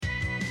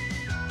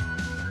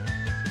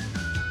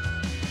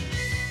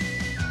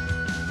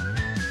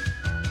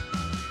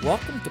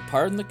Welcome to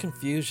Pardon the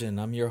Confusion.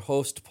 I'm your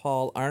host,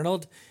 Paul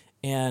Arnold,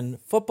 and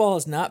football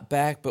is not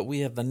back, but we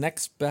have the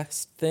next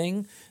best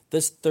thing.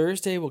 This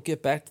Thursday, we'll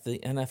get back to the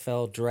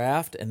NFL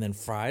draft, and then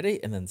Friday,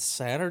 and then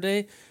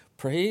Saturday.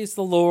 Praise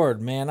the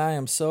Lord, man. I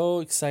am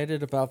so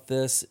excited about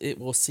this. It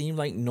will seem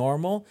like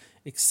normal,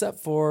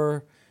 except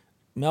for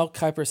Mel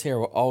Kiper's hair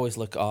will always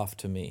look off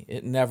to me.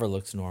 It never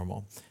looks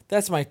normal.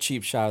 That's my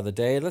cheap shot of the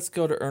day. Let's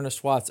go to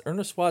Ernest Watts.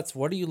 Ernest Watts,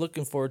 what are you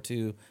looking forward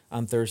to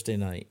on Thursday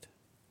night?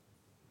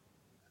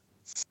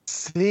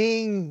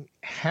 Seeing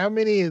how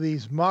many of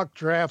these mock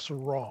drafts are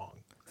wrong.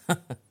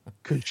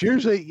 Because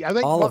usually, I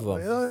think all of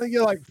them. You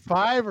get like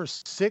 5 or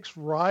 6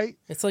 right.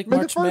 It's like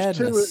March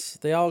Madness.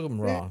 They all of them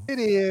wrong. It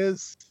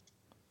is.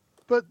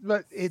 But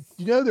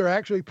there are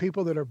actually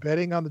people that are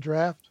betting on the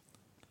draft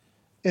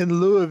in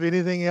lieu of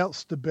anything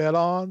else to bet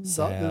on.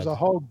 Sad. There's a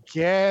whole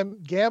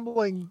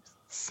gambling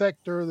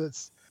sector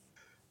that's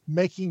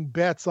making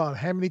bets on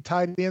how many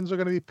tight ends are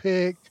going to be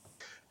picked,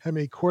 how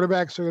many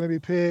quarterbacks are going to be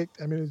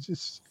picked. I mean, it's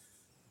just,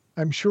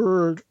 I'm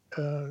sure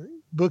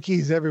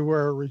bookies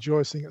everywhere are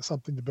rejoicing at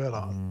something to bet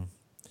on.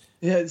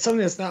 Yeah, it's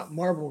something that's not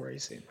marble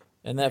racing.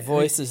 And that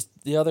voice is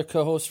the other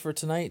co-host for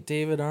tonight,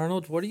 David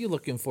Arnold. What are you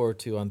looking forward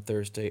to on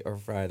Thursday or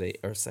Friday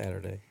or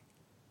Saturday?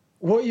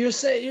 What you're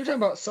talking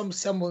about some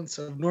semblance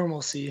of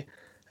normalcy.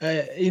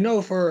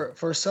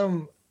 For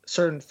some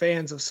certain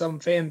fans of some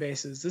fan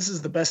bases, this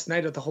is the best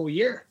night of the whole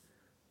year,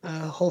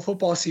 whole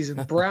football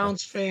season.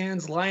 Browns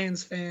fans,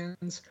 Lions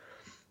fans,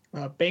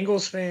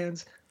 Bengals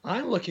fans.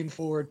 I'm looking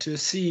forward to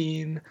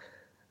seeing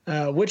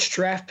which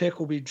draft pick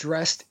will be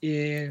dressed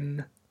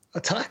in a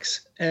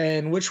tux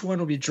and which one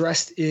will be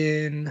dressed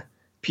in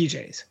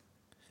PJs.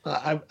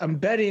 I'm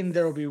betting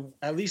there will be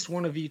at least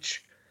one of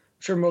each.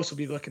 I'm sure most will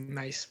be looking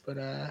nice, but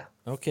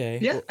okay.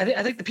 Yeah,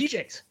 I think the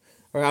PJs.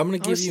 All right, I'm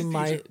going to give you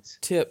my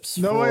tips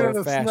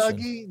for fashion.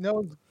 Snuggie? No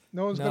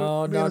one's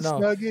going to be in a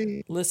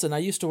Snuggie? Listen, I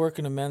used to work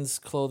in a men's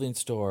clothing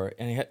store,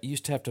 and I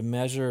used to have to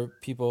measure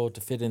people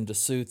to fit into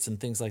suits and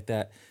things like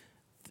that.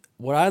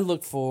 What I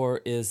look for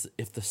is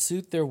if the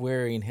suit they're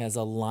wearing has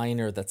a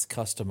liner that's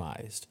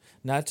customized,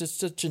 not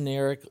just a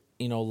generic,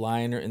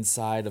 liner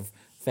inside of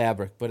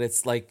fabric, but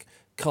it's like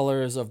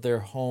colors of their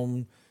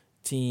home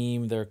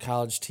team, their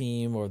college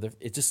team,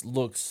 it just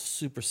looks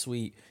super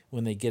sweet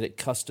when they get it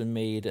custom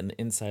made and the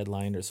inside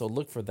liner. So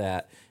look for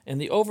that. And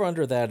the over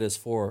under that is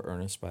 4,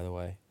 Ernest, by the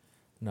way.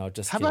 No,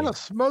 just How kidding. about a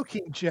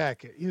smoking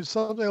jacket?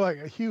 Something like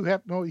a Hugh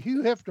Hefner. No,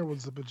 Hugh Hefner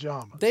was the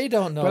pajamas. They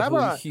don't know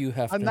who Hugh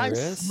Hefner is. A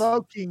nice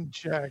smoking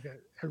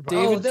jacket.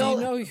 David, do you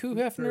know who Hugh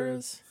Hefner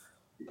is?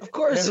 Of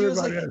course, he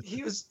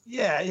was.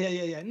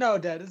 Yeah. No,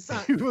 Dad, it's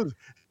not. He was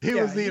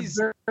the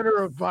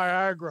inventor of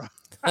Viagra.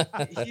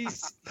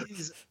 he's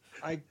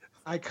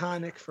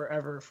iconic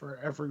forever for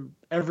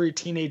every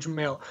teenage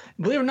male.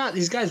 Believe it or not,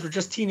 these guys were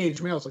just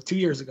teenage males like 2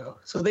 years ago,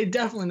 so they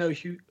definitely know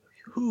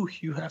who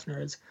Hugh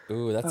Hefner is.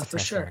 Ooh, that's for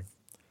sure.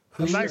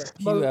 A nice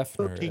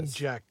smoking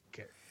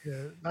jacket.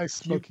 Yeah, nice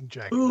smoking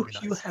jacket. Ooh,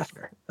 Hugh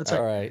Hefner. That's right.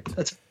 All right.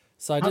 That's.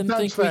 So I didn't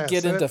think we'd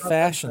get into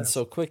fashion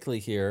so quickly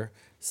here.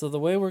 So the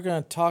way we're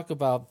going to talk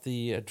about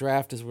the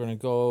draft is we're going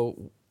to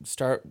go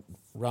start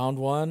round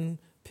 1,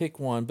 pick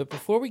one. But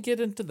before we get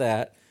into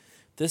that,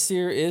 this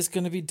year is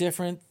going to be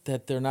different,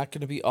 that they're not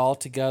going to be all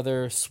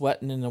together,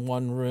 sweating in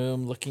one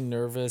room, looking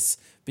nervous,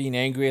 being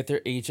angry at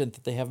their agent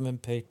that they haven't been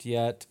picked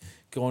yet,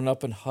 going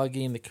up and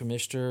hugging the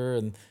commissioner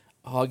and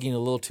hugging a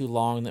little too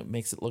long that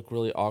makes it look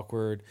really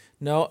awkward.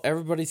 No,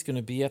 everybody's going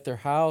to be at their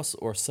house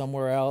or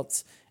somewhere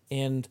else.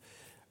 And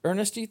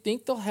Ernest, do you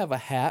think they'll have a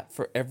hat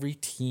for every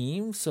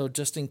team? So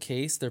just in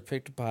case they're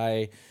picked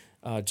by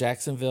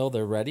Jacksonville,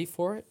 they're ready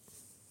for it?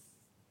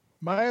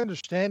 My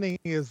understanding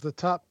is the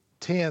top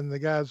 10, the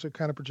guys who are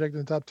kind of projected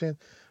in the top 10,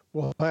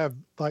 will have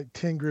like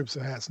 10 groups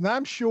of hats. And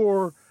I'm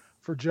sure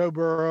for Joe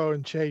Burrow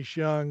and Chase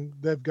Young,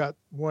 they've got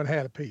one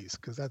hat apiece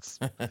because that's,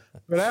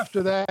 but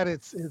after that,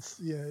 it's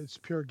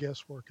pure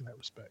guesswork in that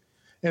respect.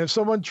 And if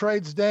someone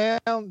trades down,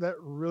 that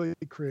really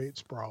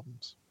creates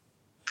problems.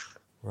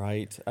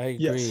 Right. I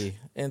agree. Yes.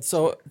 And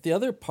so the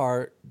other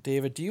part,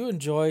 David, do you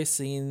enjoy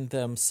seeing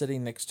them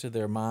sitting next to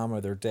their mom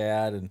or their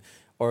dad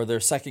or their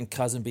second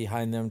cousin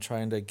behind them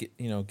trying to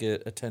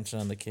get attention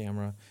on the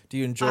camera? Do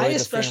you enjoy the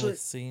family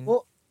scene?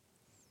 Well,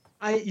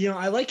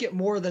 I like it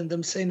more than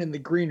them sitting in the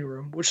green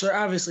room, which they're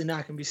obviously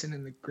not going to be sitting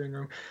in the green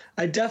room.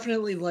 I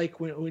definitely like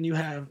when you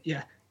have,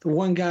 the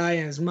one guy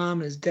and his mom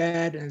and his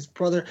dad and his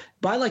brother.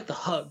 But I like the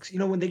hugs.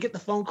 When they get the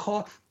phone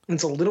call and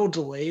it's a little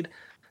delayed.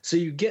 So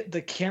you get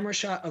the camera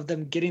shot of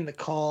them getting the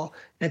call,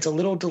 and it's a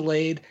little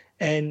delayed,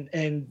 and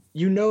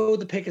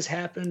the pick has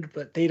happened,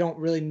 but they don't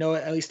really know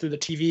it, at least through the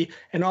TV.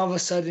 And all of a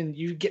sudden,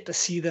 you get to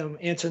see them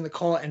answering the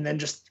call and then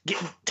just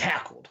getting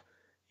tackled,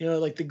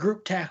 like the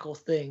group tackle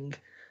thing,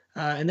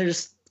 and they're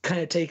just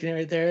kind of taking it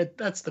right there.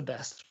 That's the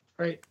best,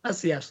 right?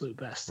 That's the absolute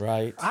best.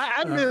 Right.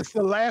 I miss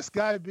the last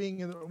guy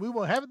being in. We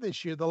won't have it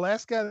this year. The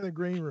last guy in the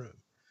green room,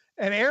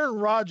 and Aaron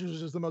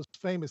Rodgers is the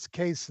most famous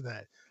case of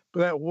that. But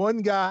that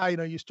one guy,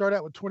 you start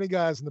out with 20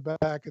 guys in the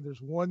back, and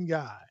there's one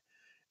guy,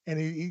 and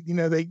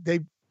they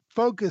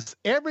focus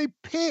every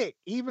pick,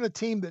 even a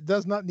team that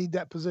does not need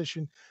that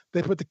position,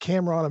 they put the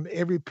camera on him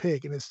every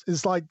pick. And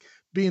it's like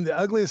being the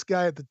ugliest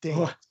guy at the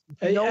dance.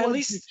 No at one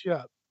least picks you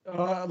up.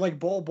 Like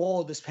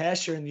Bol this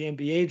past year in the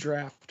NBA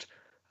draft,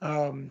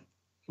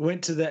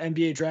 went to the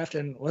NBA draft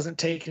and wasn't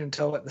taken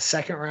until the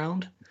second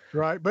round.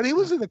 Right, but he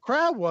was in the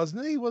crowd,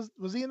 wasn't he? Was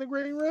he in the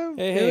green room?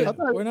 Hey,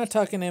 we're not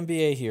talking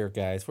NBA here,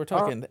 guys. We're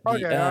talking the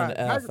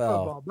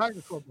NFL.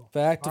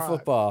 Back to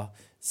football.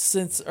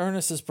 Since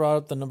Ernest has brought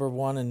up the number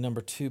 1 and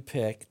number 2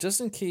 pick, just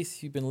in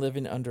case you've been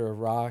living under a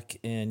rock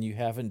and you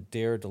haven't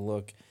dared to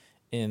look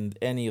in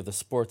any of the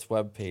sports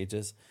web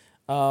pages,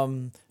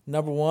 number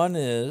 1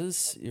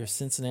 is your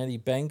Cincinnati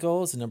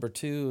Bengals, and number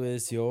 2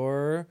 is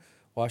your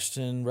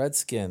Washington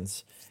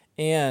Redskins.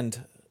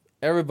 And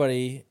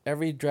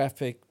every draft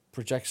pick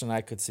projection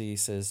I could see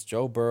says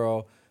Joe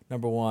Burrow,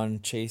 number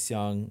 1, Chase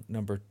Young,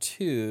 number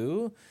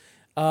 2.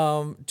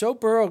 Joe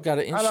Burrow got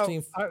an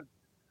interesting...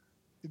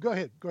 Go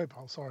ahead,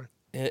 Paul. Sorry.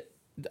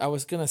 I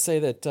was going to say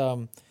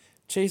that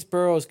Chase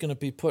Burrow is going to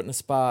be put in a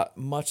spot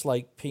much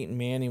like Peyton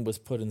Manning was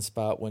put in a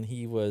spot when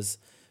he was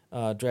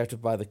drafted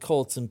by the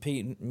Colts, and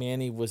Peyton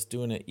Manning was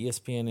doing an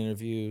ESPN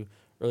interview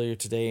earlier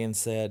today and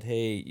said,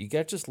 hey, you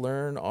got to just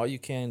learn all you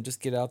can,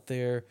 just get out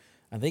there.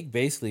 I think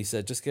basically he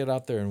said, just get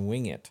out there and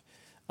wing it.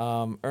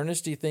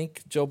 Ernest, do you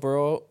think Joe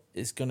Burrow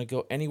is going to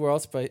go anywhere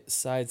else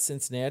besides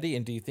Cincinnati,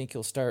 and do you think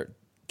he'll start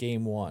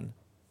game 1?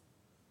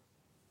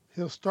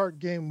 He'll start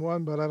game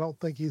 1, but I don't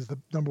think he's the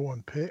number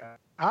 1 pick.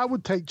 I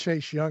would take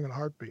Chase Young in a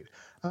heartbeat.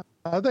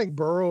 I think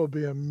Burrow will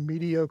be a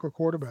mediocre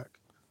quarterback.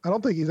 I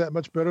don't think he's that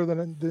much better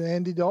than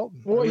Andy Dalton.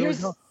 Well,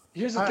 here's the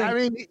thing. I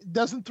mean, he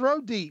doesn't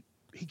throw deep.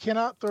 He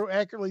cannot throw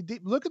accurately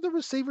deep. Look at the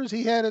receivers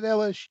he had at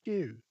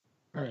LSU.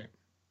 All right.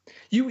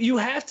 You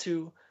have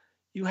to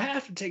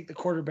take the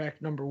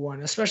quarterback number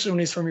 1, especially when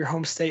he's from your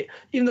home state,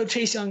 even though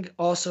Chase Young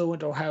also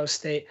went to Ohio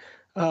State.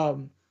 But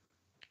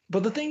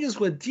the thing is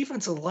with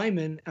defensive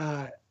linemen,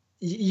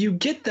 you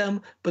get them,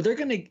 but they're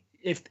going to,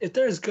 if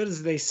they're as good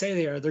as they say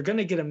they are, they're going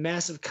to get a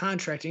massive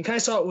contract. And kind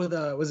of saw it with,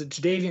 was it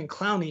Jadeveon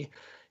Clowney,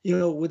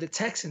 with the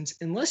Texans.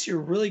 Unless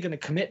you're really going to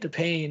commit to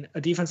paying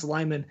a defensive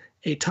lineman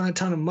a ton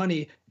of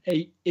money,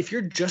 if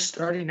you're just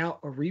starting out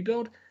a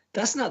rebuild,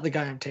 that's not the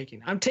guy I'm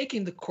taking. I'm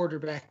taking the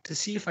quarterback to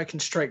see if I can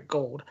strike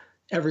gold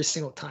every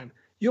single time.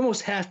 You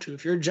almost have to.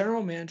 If you're a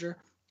general manager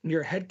and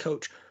you're a head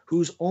coach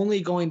who's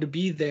only going to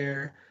be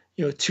there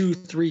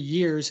 2-3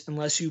 years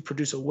unless you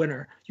produce a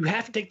winner, you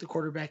have to take the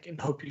quarterback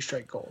and hope you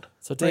strike gold.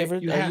 So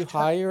David, are you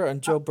higher on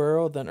Joe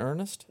Burrow than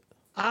Ernest?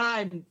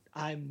 I'm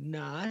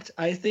not.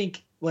 I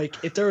think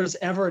if there was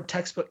ever a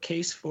textbook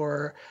case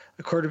for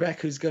a quarterback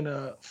who's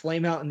gonna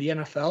flame out in the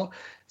NFL,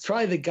 it's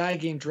probably the guy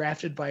getting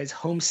drafted by his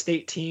home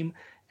state team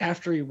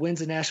after he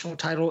wins a national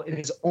title in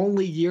his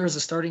only year as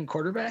a starting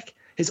quarterback.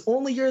 His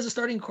only year as a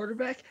starting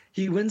quarterback,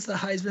 he wins the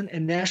Heisman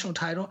and national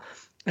title,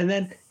 and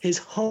then his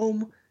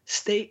home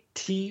state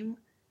team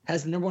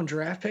has the number 1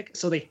 draft pick,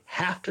 so they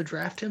have to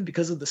draft him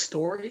because of the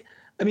story.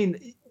 I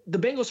mean, the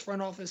Bengals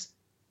front office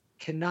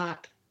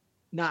cannot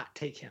not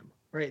take him,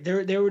 right?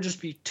 There would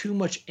just be too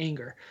much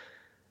anger.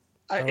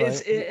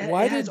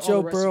 Why did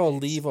Joe Burrow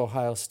leave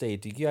Ohio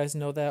State? Do you guys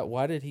know that?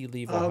 Why did he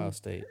leave Ohio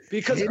State?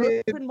 Because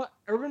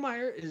Urban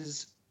Meyer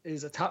is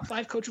a top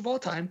 5 coach of all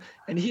time,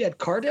 and he had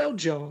Cardale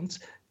Jones,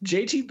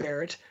 J.T.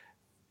 Barrett,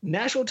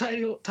 national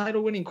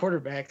title winning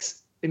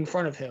quarterbacks in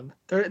front of him.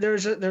 There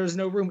was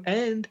no room.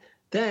 And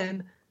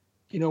then,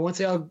 once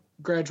they all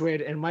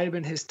graduated and might have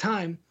been his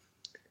time,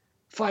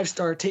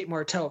 5-star Tate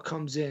Martell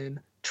comes in,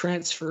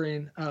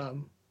 transferring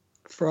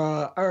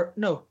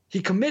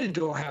he committed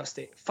to Ohio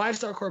State.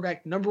 5-star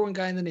quarterback, number 1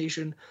 guy in the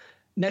nation.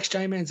 Next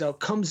Johnny Manziel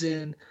comes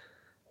in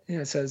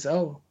and says,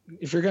 oh,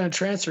 if you're going to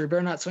transfer, you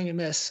better not swing and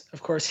miss.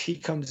 Of course, he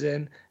comes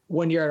in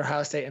 1 year at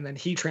Ohio State, and then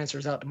he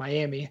transfers out to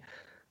Miami.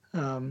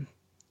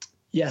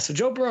 So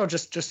Joe Burrow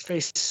just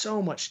faced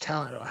so much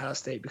talent at Ohio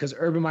State because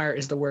Urban Meyer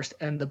is the worst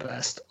and the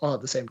best all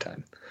at the same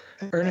time.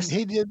 Ernest?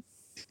 He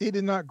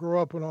did not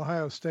grow up an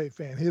Ohio State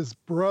fan. His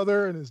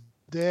brother and his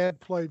dad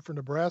played for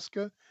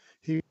Nebraska.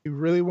 He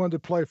really wanted to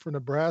play for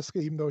Nebraska,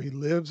 even though he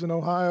lives in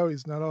Ohio.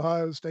 He's not an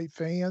Ohio State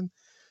fan.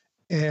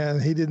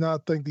 And he did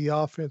not think the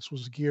offense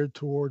was geared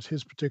towards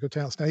his particular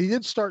talents. Now, he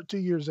did start 2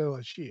 years at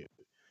LSU,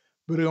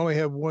 but he only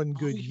had 1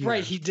 good year.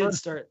 Right, he did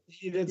start.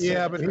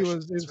 Yeah, but it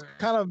was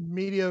kind of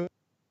mediocre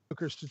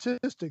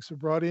statistics. We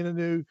brought in a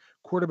new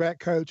quarterback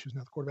coach who's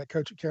not the quarterback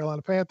coach at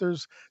Carolina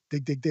Panthers.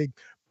 Dig.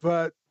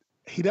 But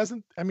he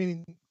doesn't,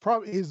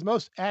 probably he's the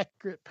most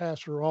accurate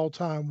passer of all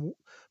time.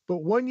 But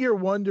 1 year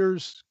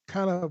wonders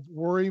kind of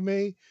worry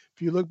me.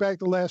 If you look back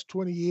the last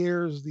 20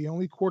 years, the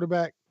only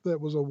quarterback that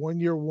was a 1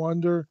 year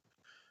wonder,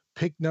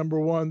 pick number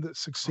 1 that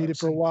succeeded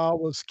for a while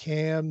was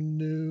Cam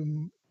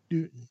Newton.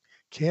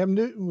 Cam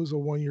Newton was a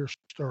 1 year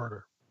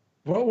starter.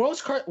 What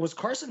was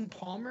Carson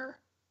Palmer?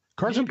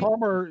 Carson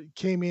Palmer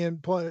came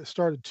in,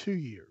 started 2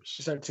 years.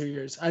 He started 2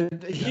 years.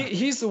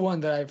 He's the one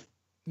that I've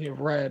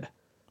read.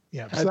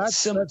 Yeah, so that's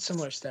similar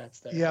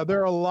stats there. Yeah, there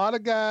are a lot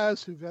of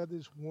guys who've had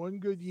this 1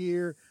 good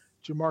year.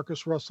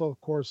 Jamarcus Russell, of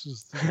course,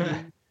 is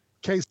the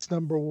case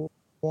number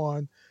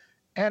one.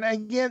 And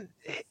again,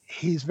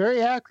 he's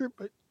very accurate,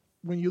 but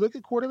when you look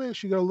at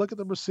quarterbacks, you got to look at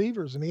the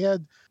receivers. And he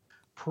had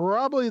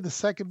probably the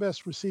second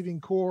best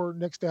receiving core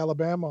next to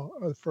Alabama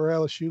for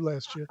LSU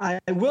last year. I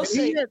will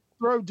say he can't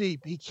throw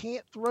deep. He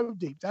can't throw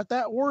deep.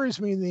 That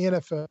worries me in the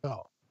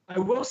NFL. I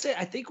will say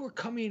I think we're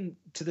coming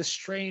to this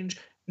strange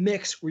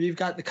mix where you've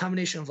got the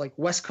combination of like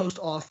West Coast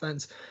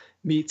offense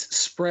meets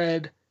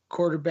spread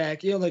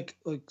quarterback. Like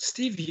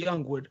Steve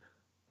Young would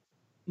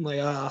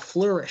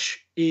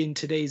flourish in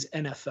today's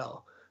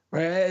NFL,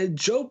 right?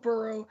 Joe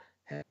Burrow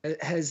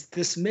has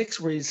this mix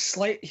where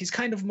he's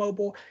kind of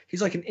mobile.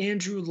 He's like an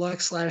Andrew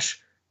Luck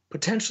 /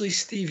 potentially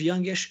Steve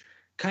Youngish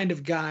kind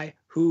of guy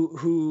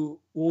who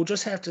we'll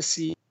just have to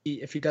see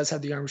if he does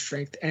have the arm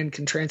strength and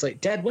can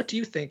translate. Dad, what do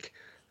you think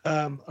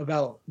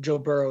about Joe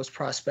Burrow's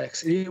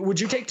prospects? Would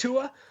you take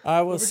Tua?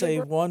 I will say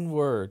one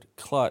word: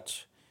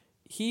 clutch.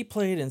 He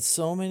played in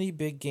so many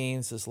big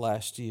games this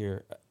last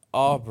year: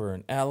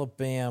 Auburn,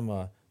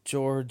 Alabama,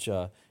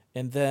 Georgia,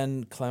 and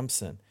then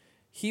Clemson.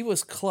 He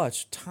was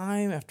clutch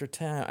time after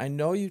time. I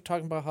know you're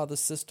talking about how the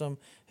system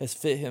has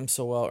fit him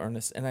so well,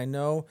 Ernest, and I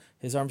know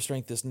his arm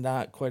strength is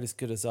not quite as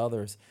good as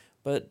others.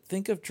 But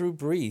think of Drew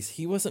Brees.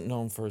 He wasn't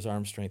known for his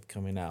arm strength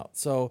coming out.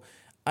 So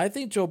I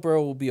think Joe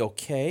Burrow will be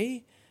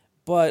okay.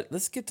 But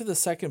let's get to the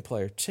second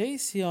player.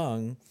 Chase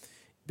Young,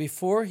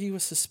 before he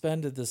was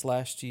suspended this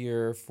last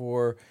year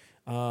for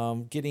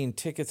getting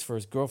tickets for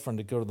his girlfriend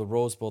to go to the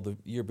Rose Bowl the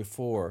year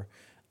before.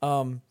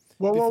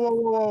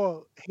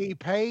 Whoa. He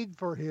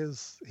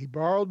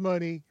borrowed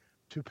money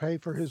to pay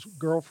for his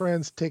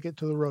girlfriend's ticket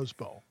to the Rose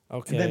Bowl.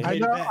 Okay. I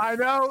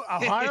know.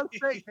 Ohio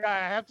State guy.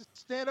 I have to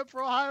stand up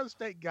for Ohio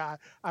State guy.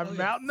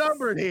 I'm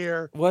outnumbered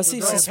here. Was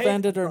he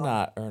suspended or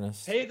not,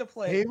 Ernest? Pay the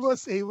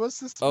players. He was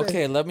suspended.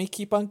 Okay, let me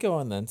keep on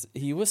going then.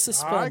 He was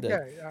suspended.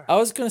 Okay. I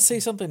was going to say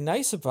something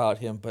nice about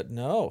him, but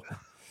no.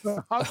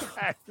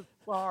 Okay.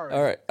 Sorry.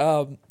 All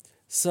right.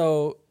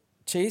 So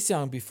Chase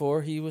Young,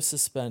 before he was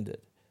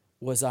suspended,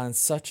 was on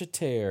such a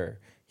tear.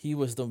 He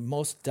was the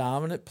most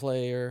dominant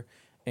player.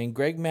 And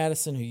Greg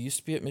Madison, who used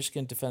to be at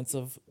Michigan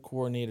defensive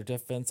coordinator,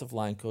 defensive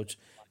line coach,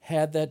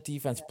 had that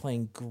defense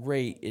playing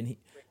great. And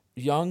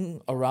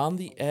Young, around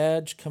the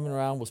edge, coming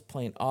around, was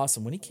playing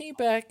awesome. When he came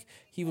back,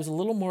 he was a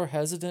little more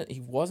hesitant. He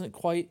wasn't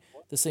quite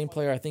the same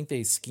player. I think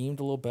they schemed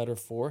a little better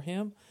for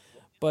him.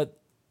 But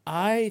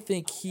I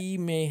think he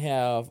may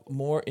have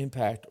more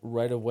impact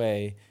right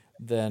away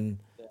than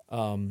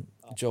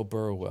Joe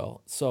Burrow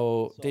will.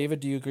 So, David,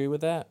 do you agree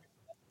with that?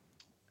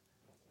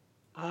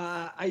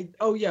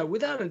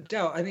 Without a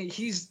doubt. I think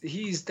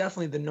he's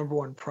definitely the number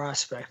one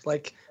prospect,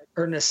 like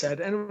Ernest said.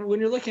 And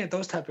when you're looking at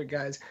those type of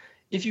guys,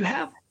 if you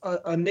have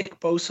a Nick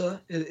Bosa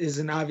is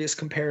an obvious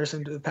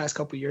comparison to the past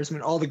couple of years. I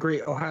mean, all the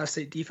great Ohio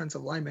State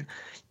defensive linemen.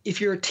 If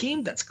you're a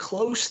team that's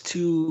close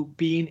to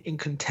being in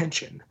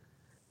contention,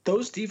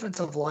 those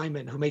defensive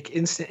linemen who make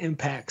instant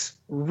impacts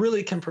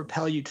really can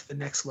propel you to the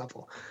next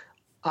level.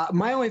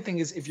 My only thing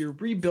is if you're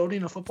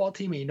rebuilding a football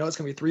team and you know it's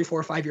going to be a 3,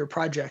 4, 5 year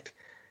project,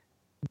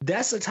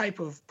 that's the type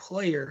of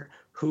player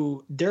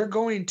who they're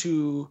going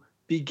to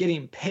be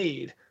getting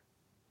paid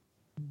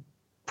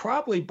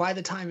probably by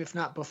the time, if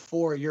not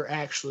before, you're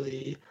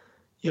actually,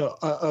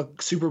 a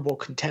Super Bowl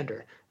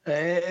contender.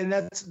 And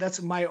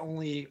that's my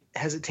only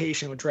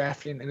hesitation with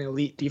drafting an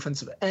elite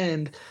defensive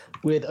end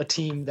with a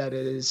team that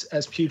is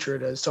as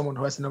putrid as someone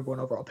who has the number 1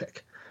 overall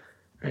pick.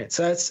 Right.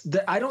 So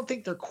I don't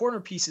think they're corner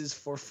pieces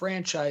for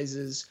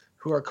franchises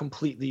who are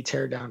completely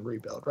tear down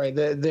rebuild, right?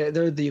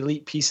 They're the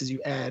elite pieces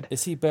you add.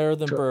 Is he better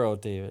than Burrow,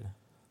 David?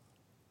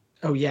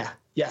 Oh yeah,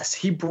 yes.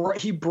 He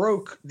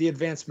broke the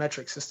advanced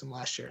metric system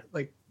last year,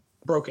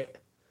 broke it.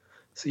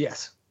 So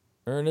yes.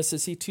 Ernest,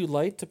 is he too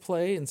light to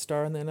play and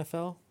star in the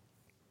NFL?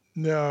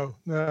 No.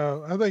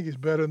 I think he's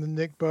better than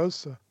Nick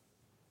Bosa.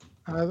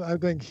 I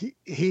think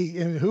he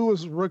and who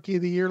was rookie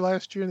of the year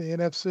last year in the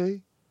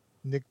NFC?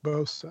 Nick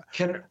Bosa.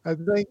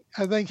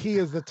 I think he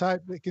is the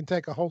type that can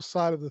take a whole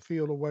side of the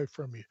field away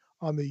from you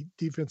on the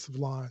defensive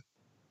line.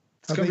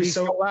 I think he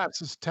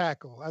collapses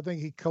tackle. I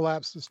think he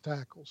collapses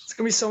tackles. It's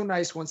gonna be so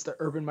nice once the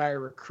Urban Meyer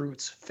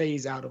recruits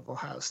phase out of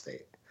Ohio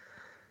State.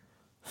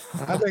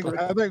 I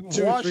think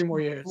 2 or 3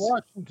 more years.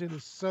 Washington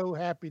is so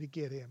happy to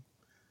get him.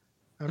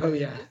 I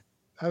think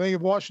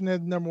if Washington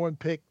had the number 1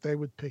 pick, they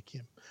would pick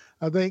him.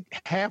 I think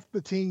half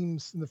the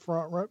teams in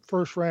the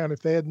first round,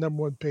 if they had the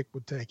number 1 pick,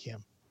 would take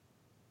him.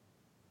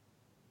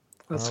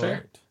 That's fair.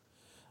 Right.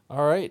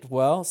 All right.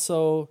 Well,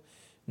 so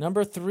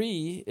number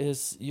 3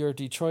 is your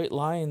Detroit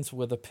Lions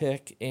with a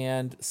pick,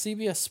 and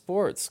CBS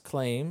Sports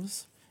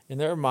claims in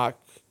their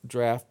mock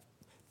draft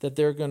that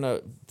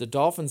the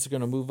Dolphins are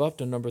gonna move up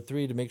to number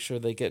 3 to make sure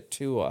they get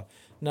Tua.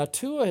 Now,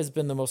 Tua has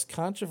been the most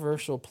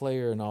controversial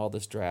player in all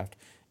this draft.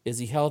 Is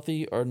he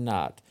healthy or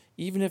not?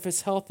 Even if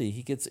he's healthy,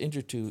 he gets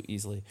injured too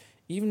easily.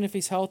 Even if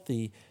he's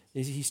healthy,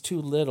 he's too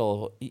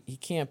little. He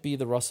can't be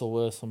the Russell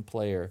Wilson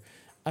player.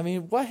 I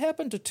mean, what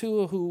happened to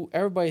Tua, who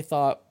everybody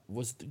thought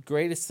was the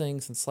greatest thing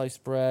since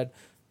sliced bread,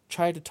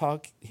 tried to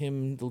talk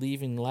him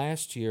leaving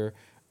last year?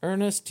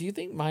 Ernest, do you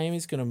think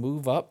Miami's going to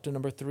move up to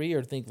number 3,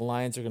 or do you think the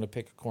Lions are going to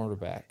pick a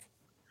cornerback?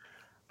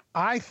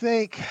 I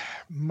think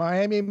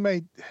Miami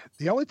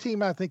the only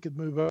team I think could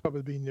move up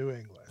would be New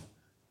England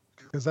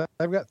because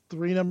I've got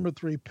 3 number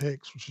 3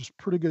 picks, which is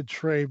pretty good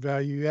trade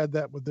value. You add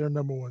that with their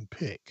number 1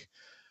 pick.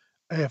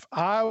 If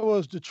I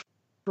was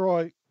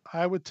Detroit,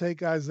 I would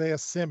take Isaiah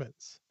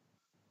Simmons,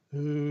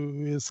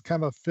 who is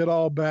kind of fit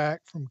all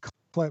back from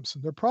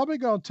Clemson. They're probably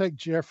going to take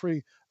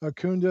Jeffrey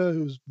Okunda,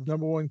 who's the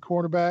number 1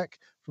 cornerback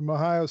from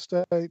Ohio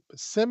State. But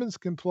Simmons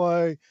can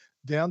play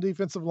down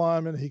defensive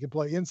lineman. He can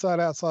play inside,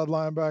 outside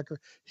linebacker.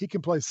 He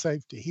can play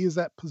safety. He is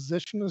that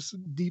positionless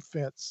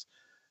defense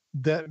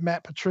that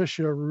Matt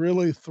Patricia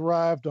really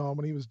thrived on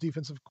when he was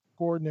defensive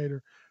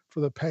coordinator for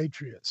the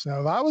Patriots.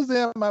 Now, if I was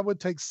them, I would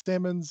take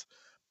Simmons,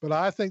 but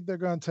I think they're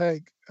going to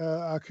take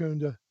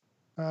Okunda.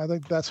 I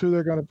think that's who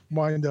they're going to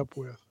wind up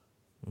with.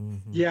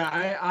 Mm-hmm. Yeah,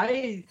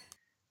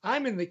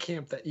 I'm in the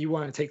camp that you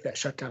want to take that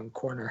shutdown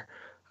corner.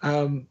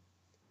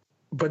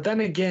 But then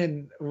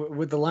again,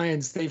 with the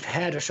Lions, they've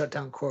had a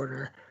shutdown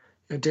corner,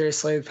 Darius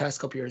Slay the past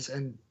couple years,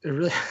 and it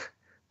really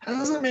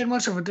hasn't made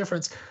much of a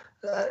difference.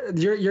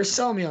 You're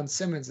selling me on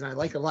Simmons, and I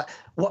like it a lot.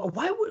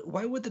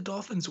 Why would the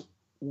Dolphins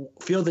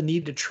feel the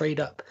need to trade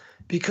up?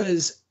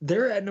 Because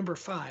they're at number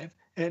 5,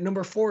 and at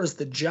number 4 is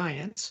the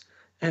Giants,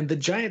 and the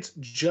Giants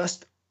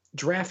just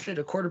drafted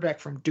a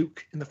quarterback from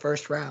Duke in the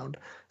first round,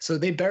 so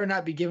they better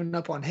not be giving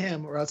up on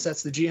him, or else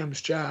that's the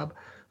GM's job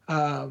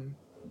on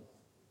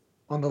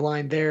the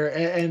line there.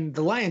 And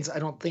the Lions, I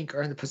don't think,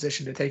 are in the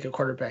position to take a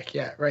quarterback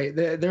yet, right?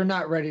 They're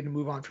not ready to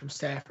move on from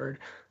Stafford,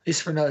 at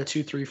least for another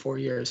 2, 3, 4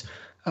 years.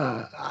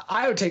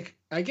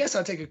 I guess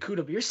I'll take Okunda,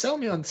 but you're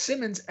selling me on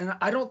Simmons, and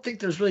I don't think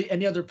there's really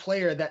any other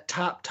player at that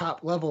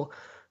top level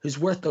who's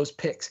worth those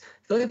picks.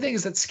 The only thing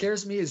that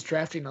scares me is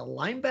drafting a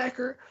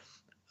linebacker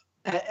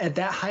at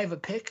that high of a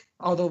pick.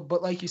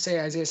 But like you say,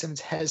 Isaiah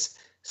Simmons has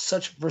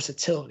such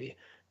versatility,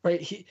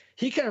 right?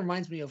 He kind of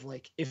reminds me of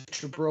like if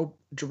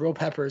Jabril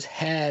Peppers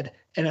had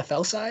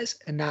NFL size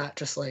and not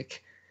just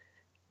like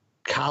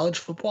college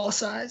football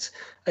size.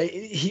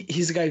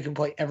 He's a guy who can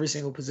play every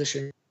single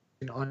position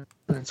on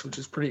offense, which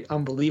is pretty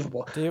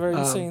unbelievable. Dave, are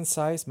you saying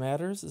size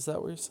matters? Is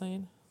that what you're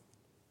saying?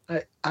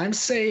 I'm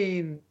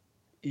saying,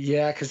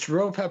 yeah, because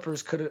Jabril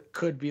Peppers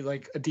could be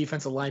like a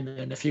defensive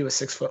lineman if he was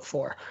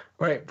 6'4",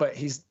 right? But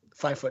he's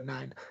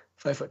 5'9",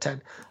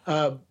 5'10".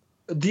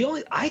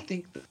 I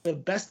think the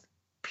best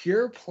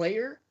pure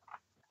player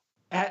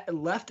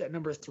left at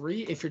number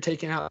 3, if you're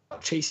taking out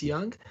Chase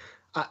Young,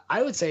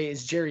 I would say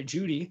is Jerry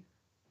Jeudy,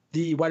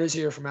 the wide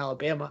receiver from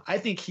Alabama. I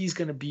think he's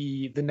going to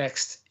be the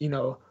next,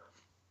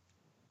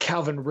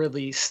 Calvin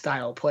Ridley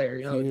style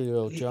player.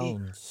 Julio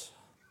Jones.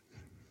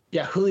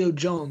 Julio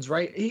Jones,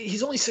 right?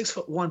 He's only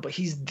 6'1", but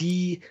he's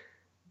the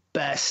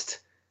best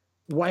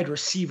wide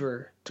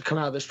receiver to come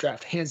out of this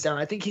draft, hands down.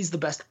 I think he's the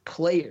best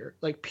player,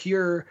 like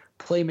pure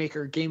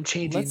playmaker,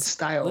 game-changing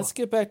style. Let's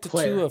get back to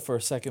Tua for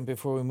a second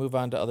before we move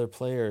on to other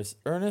players.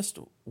 Ernest,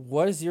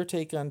 what is your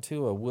take on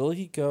Tua? Will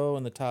he go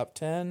in the top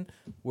 10?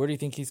 Where do you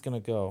think he's going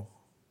to go?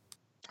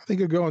 I think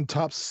he'll go in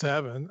top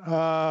 7.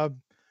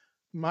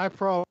 My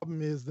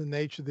problem is the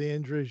nature of the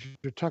injuries.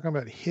 You're talking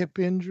about hip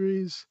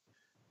injuries,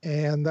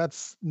 and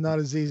that's not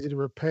as easy to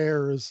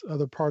repair as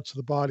other parts of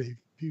the body.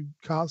 If you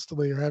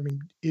constantly are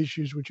having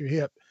issues with your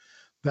hip,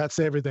 that's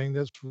everything.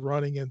 That's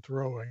running and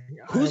throwing.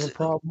 I have a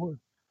problem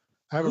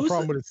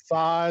with his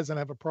size, and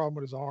I have a problem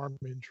with his arm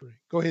injury.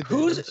 Go ahead.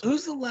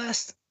 Who's the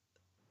last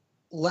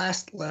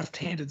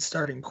left-handed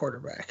starting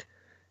quarterback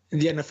in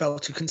the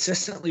NFL to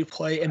consistently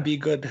play and be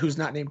good who's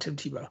not named Tim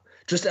Tebow?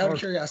 Just out of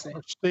curiosity.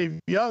 Or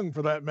Steve Young,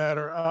 for that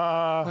matter.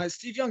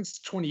 Steve Young's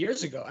 20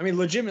 years ago. I mean,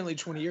 legitimately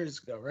 20 years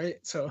ago, right?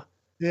 So.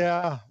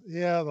 Yeah,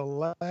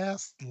 the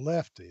last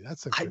lefty.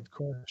 That's a good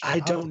question. I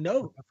don't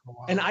know.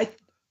 And I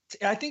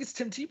think it's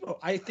Tim Tebow.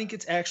 I think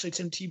it's actually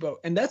Tim Tebow.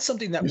 And that's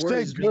something that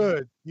worries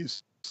me. You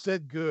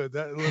said good.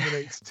 That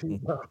eliminates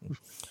Tebow.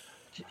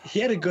 He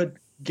had a good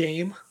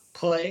game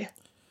play.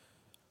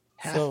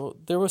 So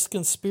there was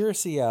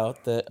conspiracy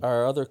out that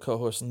our other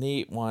co-host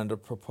Nate wanted to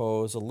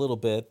propose a little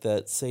bit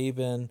that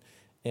Saban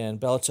and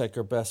Belichick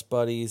are best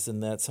buddies,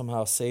 and that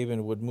somehow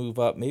Saban would move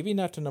up, maybe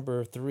not to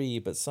number 3,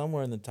 but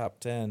somewhere in the top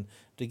 10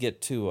 to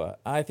get Tua.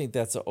 I think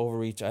that's an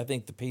overreach. I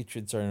think the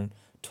Patriots are in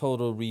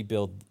total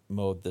rebuild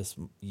mode this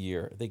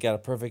year. They got a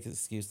perfect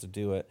excuse to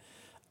do it.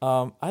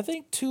 I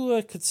think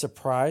Tua could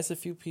surprise a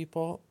few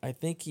people. I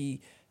think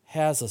he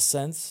has a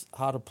sense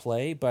how to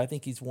play, but I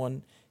think he's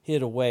one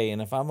hit away.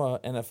 And if I'm an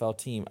NFL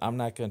team, I'm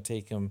not going to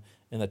take him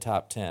in the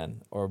top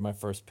 10 or my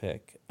first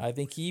pick. I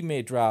think he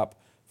may drop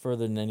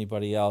further than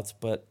anybody else,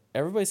 but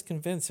everybody's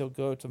convinced he'll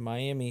go to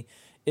Miami.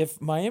 If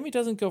Miami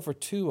doesn't go for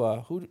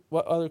Tua,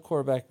 what other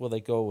quarterback will they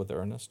go with,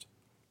 Ernest?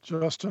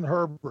 Justin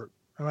Herbert.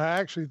 And I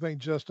actually think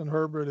Justin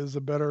Herbert is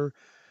a better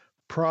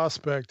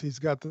prospect. He's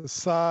got the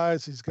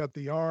size, he's got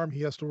the arm,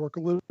 he has to work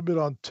a little bit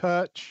on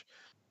touch.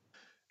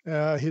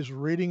 His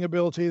reading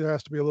ability, there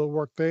has to be a little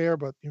work there.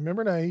 But you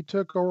remember now, he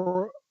took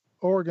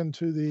Oregon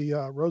to the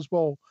Rose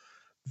Bowl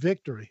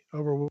victory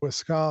over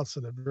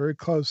Wisconsin, a very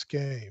close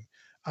game.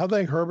 I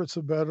think Herbert's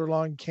a better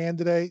line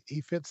candidate.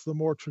 He fits the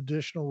more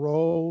traditional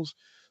roles.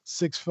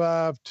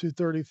 6'5",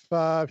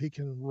 235. He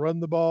can run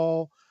the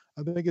ball.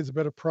 I think he's a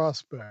better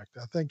prospect.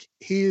 I think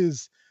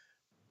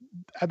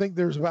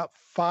there's about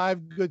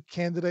 5 good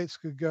candidates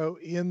could go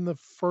in the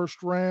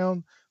first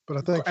round, but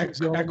I think he's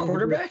the only at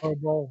quarterback.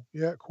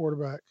 Yeah,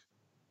 quarterback.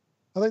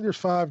 I think there's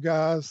 5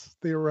 guys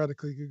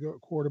theoretically could go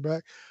at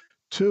quarterback.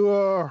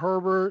 Tua,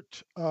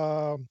 Herbert,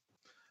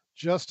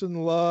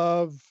 Justin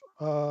Love,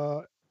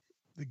 the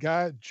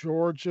guy at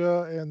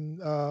Georgia, and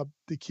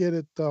the kid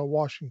at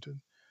Washington.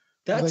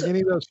 I think any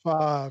of those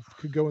 5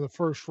 could go in the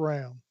first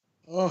round.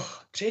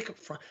 Oh, Jacob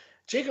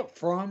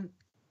Fromm.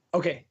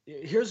 Okay,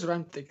 here's what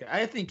I'm thinking.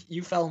 I think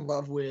you fell in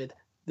love with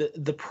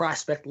the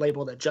prospect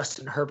label that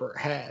Justin Herbert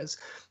has,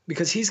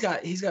 because he's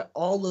got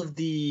all of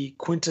the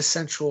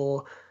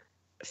quintessential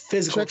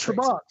physical traits. The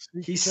box.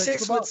 He's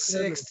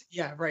 6'6".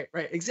 Yeah, right,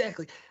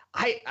 exactly.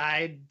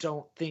 I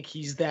don't think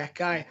he's that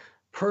guy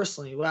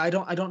personally. Well, I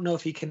don't know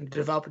if he can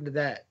develop into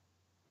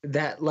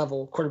that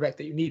level quarterback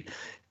that you need.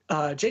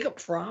 Jacob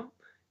Fromm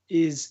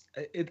is,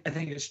 I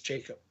think it's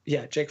Jacob.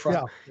 Yeah, Jake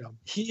Fromm.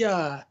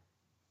 Yeah.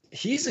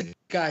 He's a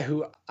guy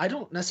who I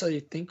don't necessarily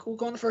think will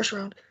go in the first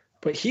round,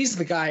 but he's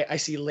the guy I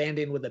see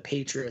landing with the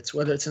Patriots,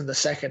 whether it's in the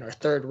second or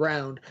third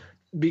round,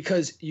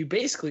 because you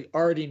basically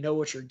already know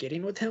what you're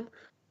getting with him.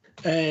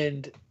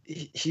 And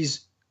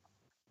he's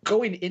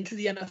going into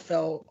the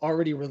NFL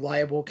already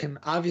reliable, can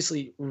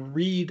obviously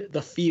read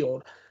the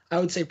field. I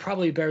would say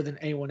probably better than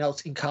anyone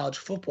else in college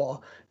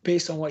football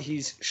based on what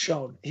he's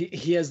shown.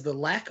 He has the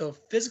lack of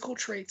physical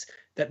traits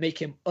that make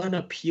him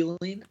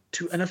unappealing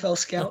to NFL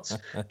scouts,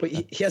 but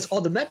he has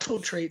all the mental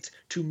traits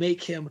to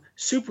make him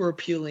super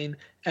appealing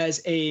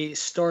as a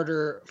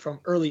starter from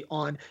early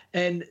on.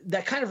 And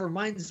that kind of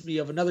reminds me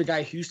of another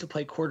guy who used to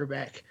play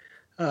quarterback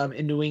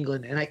in New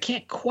England, and I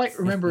can't quite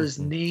remember his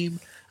name.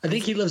 I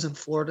think he lives in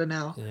Florida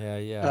now.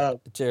 Yeah.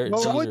 Jared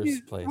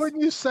Jeter's place.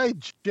 Wouldn't you say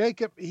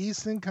Jacob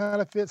Eason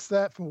kind of fits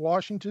that from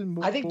Washington?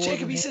 I think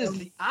Jacob Eason is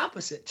the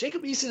opposite.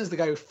 Jacob Eason is the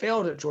guy who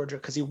failed at Georgia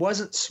because he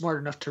wasn't smart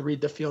enough to read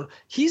the field.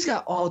 He's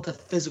got all the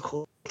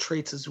physical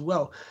traits as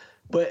well,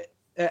 but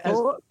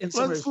Herbert,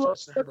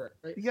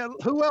 right? Yeah,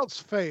 who else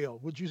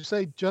failed? Would you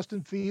say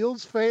Justin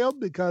Fields failed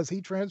because he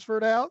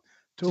transferred out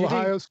to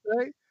Ohio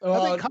State? I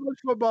think college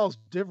football is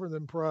different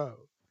than pro.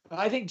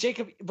 I think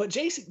Jacob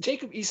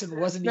Eason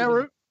wasn't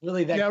even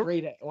really that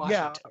great at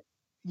Washington.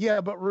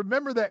 Yeah, but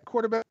remember that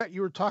quarterback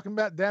you were talking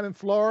about down in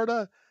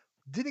Florida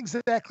didn't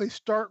exactly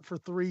start for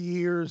 3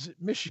 years at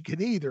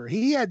Michigan either.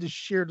 He had to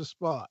share the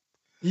spot.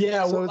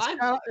 Yeah, so it's kind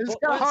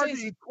of hard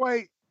to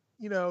equate,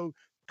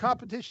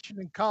 competition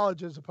in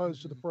college as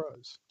opposed to the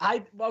pros.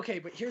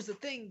 But here's the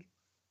thing: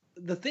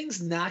 the things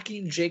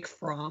knocking Jake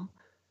Fromm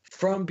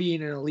from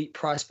being an elite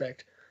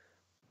prospect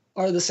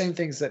are the same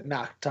things that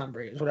knock Tom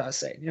Brady, is what I was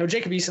saying.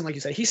 Jacob Eason, like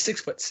you said, he's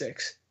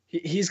 6'6".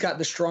 He's got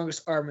the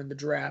strongest arm in the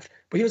draft,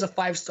 but he was a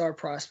 5-star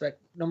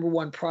prospect, number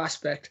 1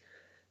 prospect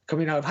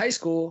coming out of high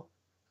school,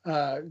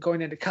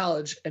 going into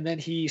college, and then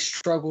he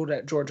struggled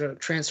at Georgia,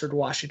 transferred to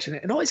Washington,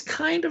 and always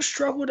kind of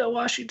struggled at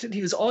Washington.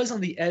 He was always on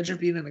the edge of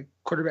being in a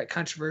quarterback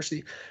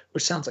controversy,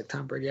 which sounds like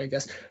Tom Brady, I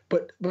guess.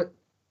 But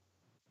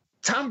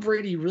Tom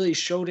Brady really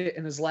showed it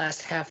in his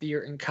last half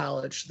year in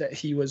college that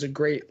he was a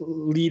great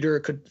leader,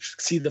 could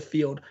see the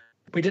field,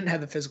 but he didn't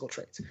have the physical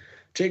traits.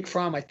 Jake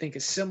Fromm, I think,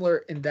 is similar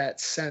in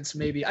that sense.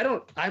 Maybe I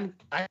think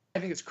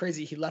it's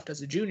crazy he left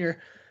as a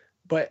junior,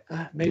 but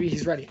maybe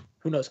he's ready.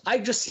 Who knows? I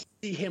just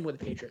see him with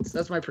the Patriots.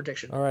 That's my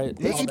prediction. All right.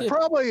 He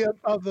probably,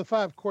 of the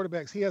 5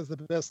 quarterbacks, he has the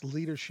best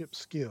leadership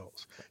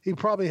skills. He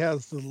probably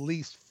has the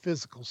least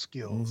physical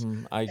skills.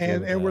 I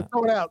agree and we're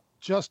throwing out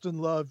Justin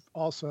Love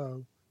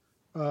also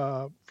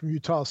from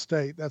Utah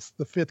State. That's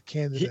the 5th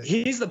candidate.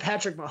 He's the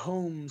Patrick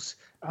Mahomes.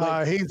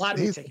 He's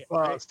ticket,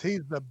 bust. Right?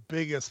 He's the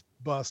biggest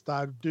bust,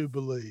 I do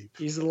believe.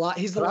 He's the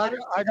lottery.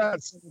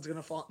 Someone's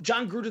gonna fall.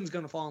 John Gruden's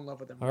gonna fall in love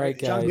with him. All right,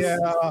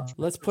 guys.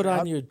 Let's put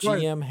on your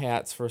GM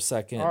hats for a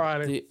second. All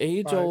right. The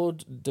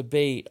age-old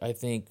debate, I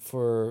think,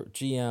 for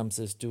GMs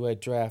is: do I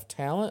draft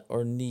talent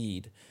or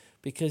need?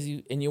 Because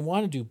you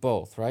want to do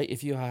both, right?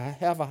 If you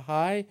have a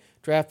high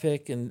draft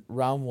pick in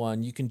round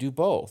 1, you can do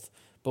both.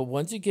 But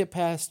once you get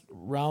past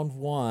round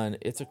 1,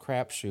 it's a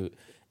crapshoot.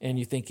 And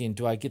you're thinking,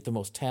 do I get the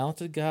most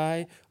talented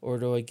guy or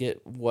do I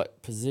get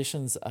what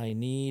positions I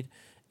need?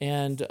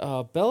 And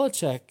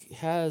Belichick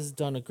has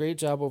done a great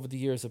job over the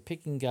years of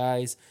picking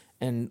guys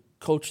and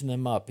coaching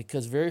them up,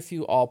 because very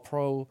few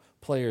all-pro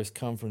players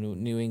come from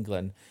New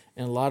England.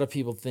 And a lot of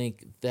people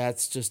think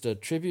that's just a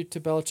tribute to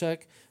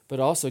Belichick,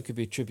 but also it could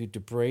be a tribute to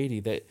Brady,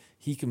 that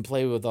he can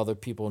play with other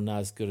people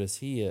not as good as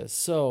he is.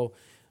 So,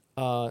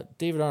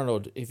 David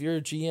Arnold, if you're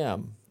a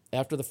GM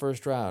after the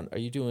first round, are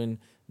you doing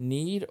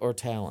need or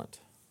talent?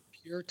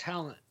 Pure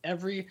talent.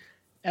 Every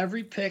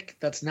pick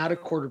that's not a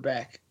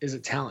quarterback is a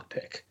talent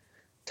pick.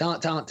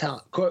 Talent.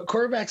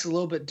 Quarterback's a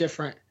little bit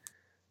different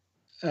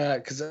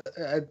because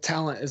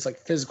talent is like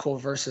physical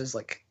versus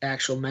like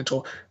actual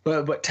mental,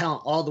 but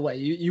talent all the way.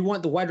 You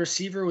want the wide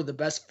receiver with the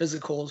best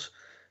physicals.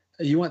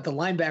 You want the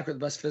linebacker with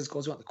the best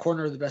physicals. You want the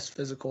corner with the best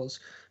physicals.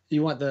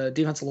 You want the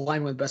defensive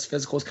line with best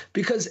physicals,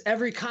 because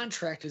every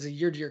contract is a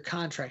year-to-year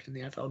contract in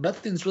the NFL.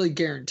 Nothing's really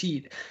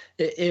guaranteed.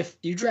 If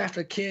you draft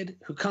a kid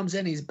who comes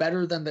in, he's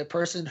better than the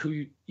person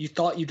who you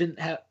thought you didn't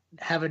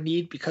have a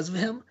need because of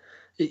him,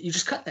 you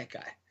just cut that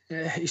guy.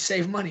 You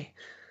save money.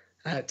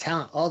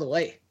 Talent all the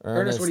way.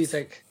 Ernest, what do you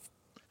think?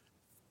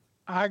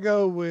 I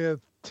go with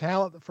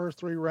talent the first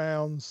 3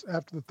 rounds.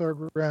 After the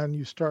 3rd round,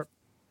 you start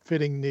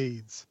fitting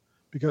needs,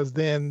 because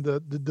then the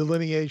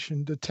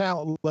delineation, the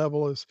talent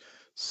level is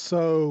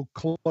so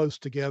close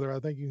together. I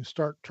think you can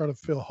start trying to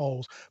fill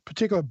holes,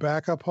 particular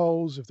backup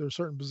holes. If there's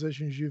certain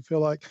positions you feel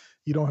like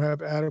you don't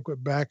have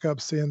adequate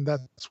backups in,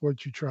 that's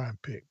what you try and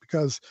pick.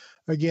 Because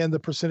again, the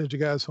percentage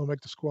of guys who'll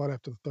make the squad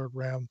after the 3rd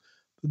round,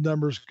 the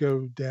numbers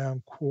go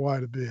down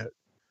quite a bit.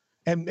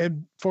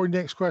 And for your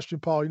next question,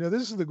 Paul,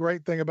 this is the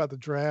great thing about the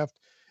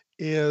draft,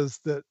 is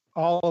that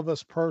all of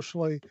us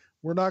personally,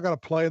 we're not going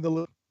to play in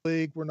the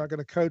league. We're not going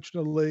to coach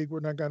in the league.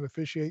 We're not going to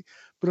officiate.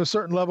 But at a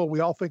certain level,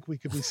 we all think we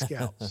could be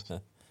scouts.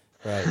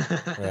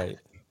 Right.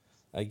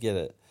 I get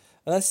it.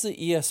 That's the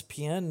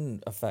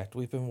ESPN effect.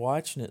 We've been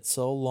watching it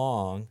so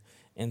long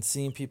and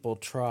seeing people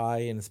try,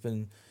 and it's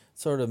been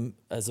sort of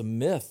as a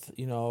myth,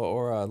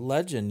 or a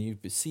legend. You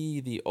see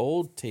the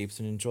old tapes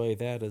and enjoy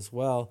that as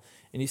well.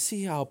 And you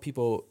see how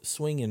people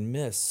swing and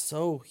miss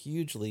so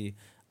hugely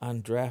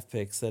on draft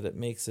picks that it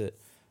makes it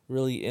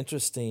really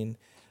interesting.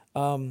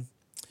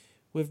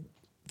 With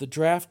the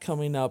draft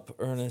coming up,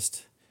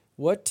 Ernest,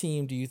 what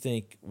team do you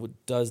think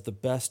does the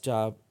best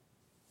job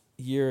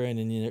year in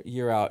and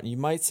year out? And you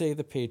might say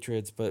the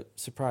Patriots, but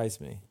surprise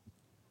me.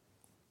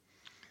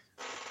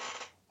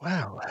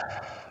 Wow.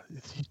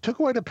 You took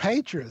away the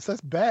Patriots.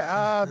 That's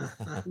bad.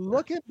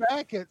 Looking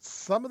back at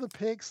some of the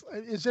picks,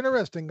 it's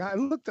interesting. I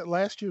looked at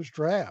last year's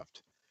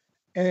draft,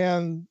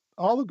 and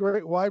all the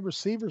great wide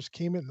receivers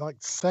came in like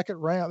 2nd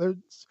round.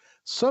 There's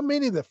so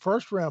many of the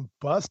 1st round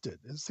busted.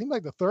 It seemed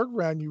like the 3rd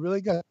round, you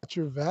really got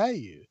your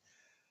value.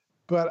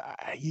 But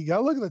you got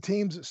to look at the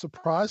teams that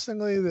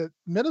surprisingly, that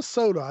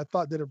Minnesota, I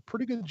thought, did a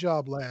pretty good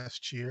job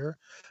last year.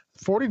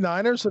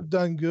 49ers have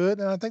done good.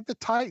 And I think the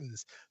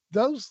Titans,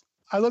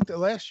 I looked at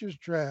last year's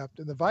draft,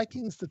 and the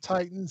Vikings, the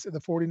Titans, and the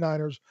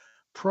 49ers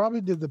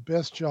probably did the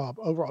best job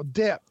overall.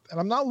 Depth. And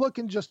I'm not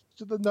looking just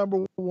to the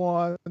number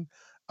 1.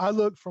 I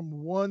look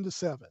from 1 to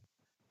 7.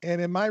 And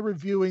in my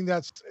reviewing,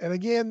 and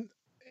again,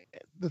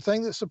 the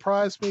thing that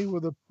surprised me were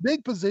the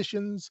big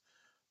positions,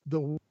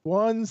 the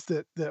ones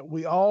that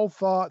we all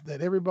thought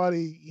that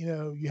everybody,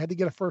 you had to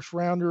get a 1st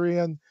rounder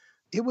in.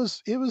 It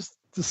was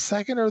the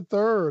 2nd or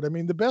 3rd. I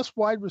mean, the best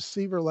wide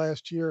receiver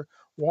last year,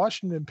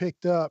 Washington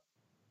picked up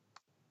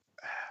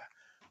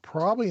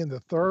probably in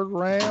the 3rd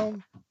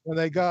round when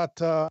they got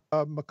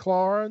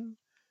McLaurin,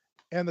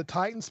 and the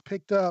Titans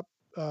picked up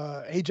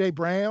A.J.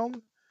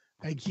 Brown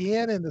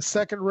again in the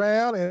 2nd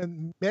round,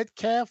 and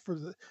Metcalf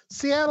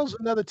Seattle's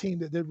another team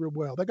that did real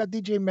well. They got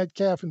DJ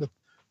Metcalf in the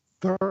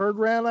 3rd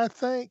round, I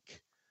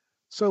think.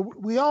 So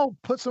we all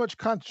put so much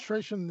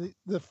concentration in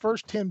the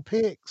first 10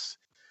 picks,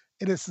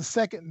 and it's the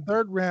 2nd and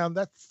 3rd round.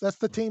 That's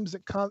the teams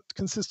that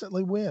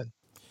consistently win.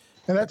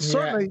 And that's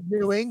certainly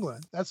New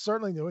England. That's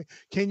certainly New England.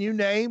 Can you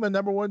name a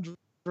number 1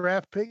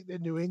 draft pick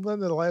in New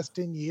England in the last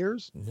 10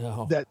 years?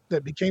 No.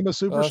 That became a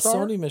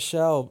superstar? Sony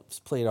Michel's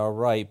played all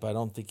right, but I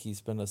don't think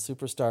he's been a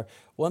superstar.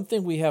 One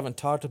thing we haven't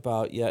talked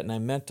about yet, and I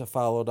meant to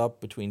follow it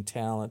up between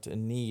talent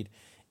and need,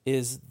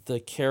 is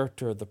the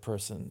character of the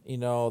person. We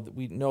know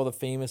the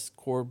famous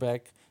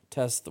quarterback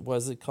test. What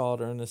is it called,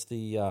 Ernest?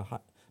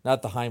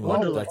 Not the Heimlich.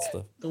 Wonderlic. That's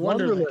the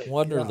Wonderlic.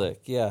 Wonderlic,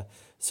 yeah.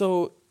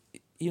 So,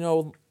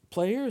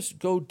 players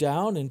go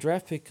down in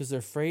draft pick because they're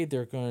afraid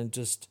they're going to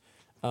just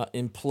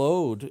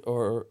implode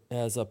or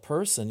as a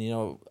person.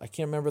 I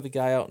can't remember the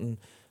guy out in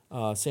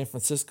San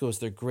Francisco is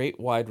their great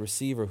wide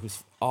receiver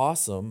who's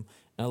awesome,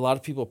 and a lot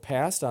of people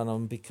passed on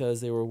him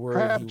because they were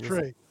worried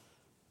Crabtree.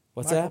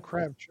 What's Michael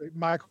that?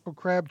 Michael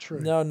Crabtree.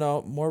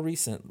 No, more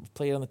recent.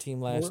 Played on the team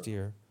last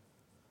year.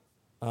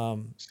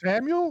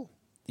 Samuel?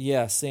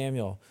 Yeah,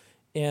 Samuel.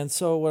 And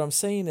so what I'm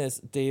saying is,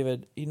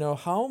 David,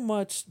 how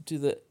much do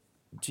the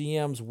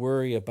GMs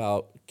worry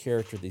about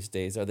character these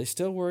days? Are they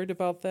still worried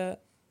about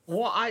that?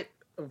 Well,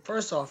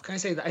 first off, can I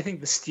say that I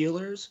think the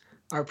Steelers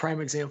are a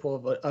prime example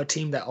of a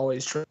team that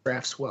always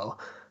drafts well,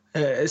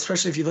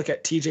 especially if you look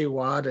at T.J.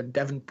 Watt and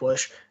Devin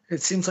Bush.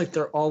 It seems like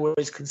they're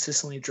always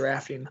consistently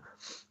drafting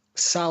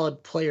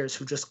solid players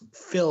who just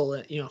fill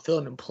in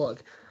and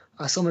plug,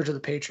 similar to the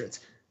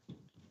Patriots.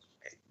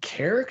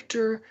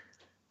 Character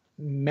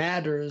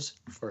matters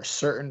for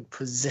certain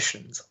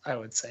positions, I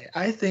would say.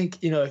 I think,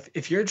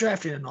 if you're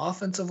drafting an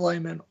offensive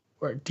lineman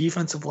or a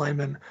defensive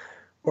lineman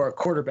or a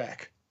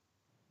quarterback,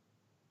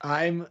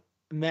 I'm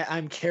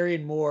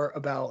caring more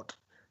about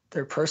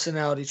their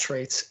personality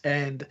traits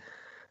and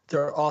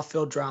their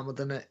off-field drama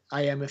than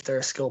I am if they're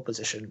a skill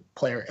position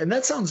player. And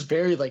that sounds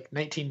very like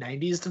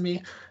 1990s to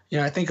me.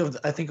 I think of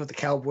the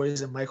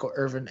Cowboys and Michael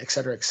Irvin, et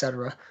cetera, et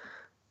cetera.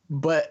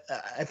 But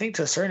I think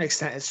to a certain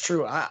extent it's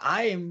true.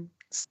 I am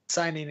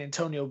signing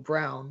Antonio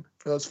Brown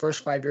for those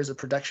first 5 years of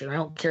production. I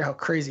don't care how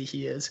crazy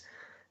he is.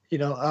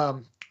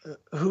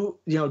 who,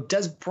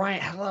 Des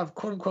Bryant had a lot of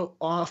quote unquote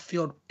off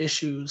field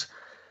issues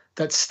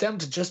that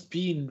stemmed just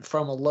being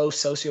from a low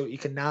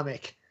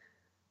socioeconomic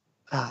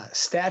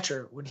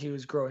stature when he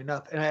was growing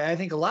up. And I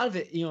think a lot of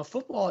it,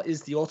 football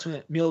is the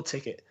ultimate meal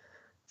ticket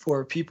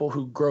for people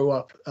who grow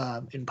up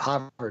in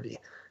poverty.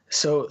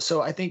 So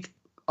I think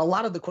a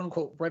lot of the quote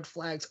unquote red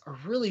flags are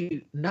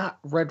really not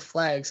red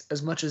flags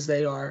as much as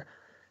they are,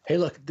 hey,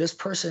 look, this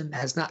person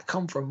has not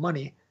come from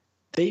money.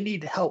 They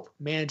need help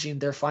managing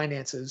their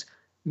finances,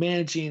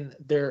 managing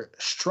their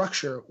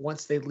structure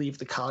once they leave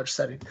the college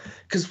setting.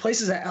 Because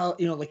places that,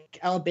 like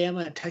Alabama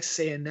and Texas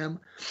A&M,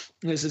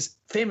 there's this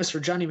famous for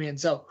Johnny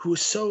Manziel, who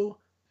was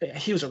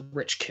he was a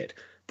rich kid,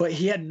 but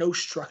he had no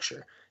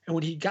structure. And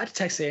when he got to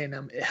Texas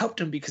A&M, it helped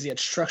him because he had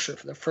structure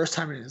for the first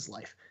time in his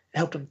life. It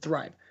helped him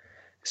thrive.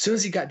 As soon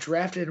as he got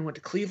drafted and went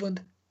to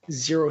Cleveland,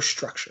 zero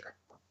structure.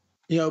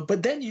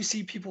 But then you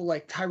see people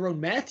like Tyrann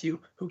Mathieu,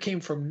 who came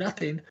from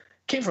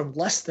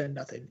less than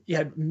nothing. You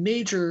had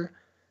major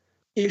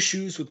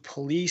issues with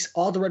police,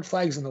 all the red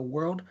flags in the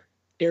world.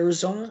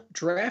 Arizona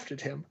drafted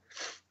him,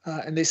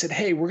 and they said,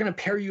 hey, we're going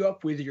to pair you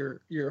up with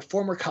your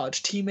former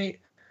college teammate.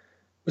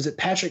 Was it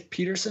Patrick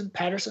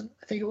Patterson,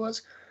 I think it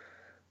was?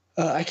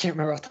 I can't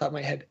remember off the top of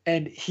my head.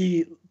 And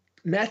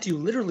Mathieu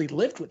literally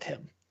lived with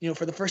him,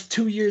 for the first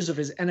 2 years of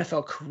his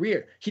NFL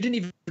career. He didn't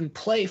even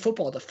play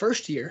football the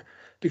first year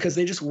because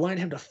they just wanted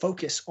him to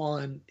focus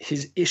on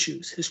his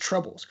issues, his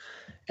troubles.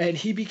 And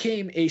he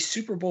became a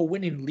Super Bowl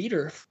winning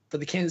leader for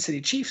the Kansas City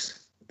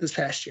Chiefs this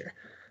past year.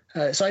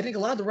 So I think a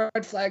lot of the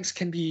red flags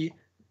can be,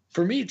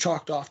 for me,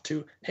 chalked off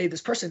to, hey,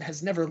 this person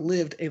has never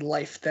lived a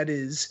life that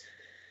has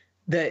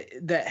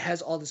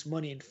all this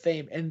money and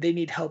fame, and they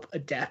need help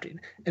adapting.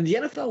 And the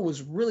NFL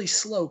was really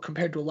slow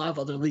compared to a lot of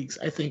other leagues,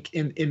 I think,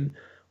 in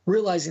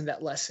realizing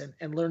that lesson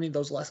and learning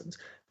those lessons.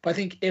 But I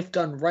think if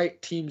done right,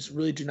 teams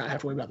really do not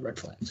have to worry about the red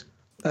flags.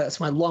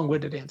 That's my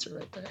long-winded answer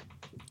right there.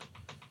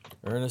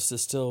 Ernest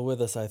is still with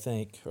us, I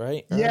think,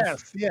 right?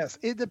 Ernest? Yes.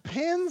 It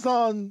depends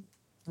on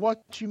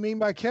what you mean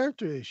by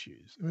character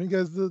issues. I mean,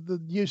 because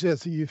the usually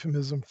that's a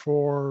euphemism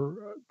for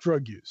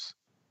drug use.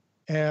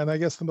 And I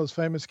guess the most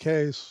famous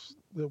case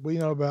that we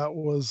know about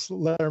was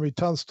Laremy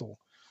Tunstall,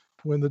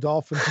 when the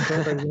Dolphins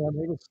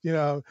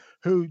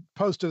who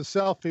posted a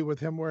selfie with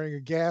him wearing a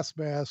gas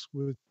mask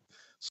with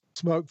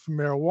smoke from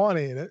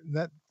marijuana in it, and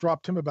that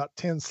dropped him about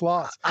 10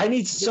 slots. I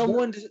need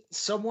someone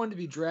to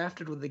be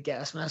drafted with a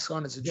gas mask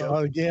on as a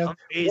joke. Again,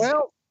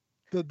 well,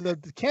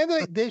 the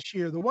candidate this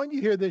year, the one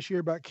you hear this year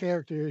about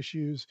character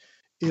issues,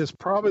 is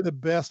probably the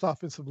best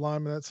offensive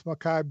lineman. That's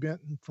Mekhi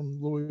Benton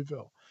from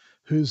Louisville,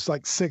 who's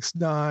like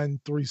 6'9",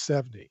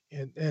 370,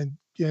 and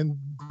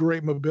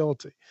great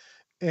mobility,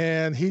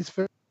 and he's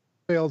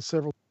failed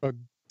several drug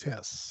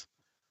tests.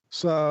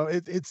 So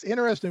it's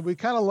interesting. We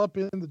kind of lump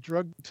in the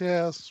drug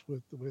tests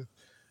with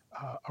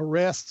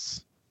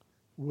arrests,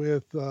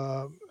 with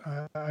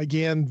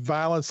again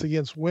violence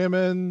against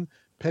women,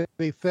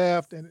 petty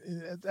theft, and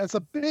that's a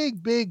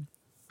big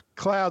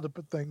cloud to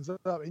put things up.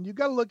 And you've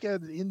got to look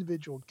at the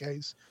individual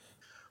case,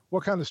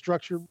 what kind of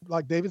structure,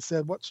 like David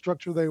said, what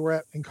structure they were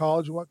at in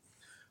college, what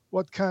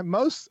kind.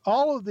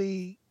 All of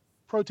the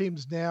pro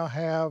teams now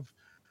have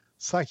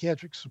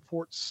psychiatric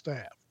support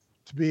staff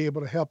to be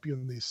able to help you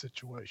in these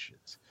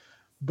situations.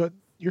 But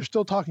you're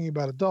still talking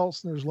about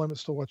adults, and there's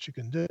limits to what you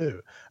can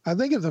do. I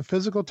think if the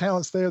physical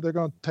talent's there, they're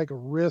going to take a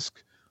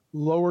risk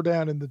lower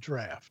down in the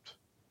draft.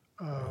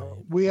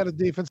 We had a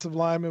defensive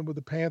lineman with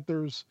the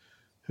Panthers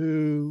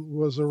who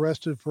was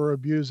arrested for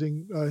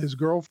abusing his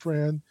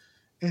girlfriend,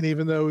 and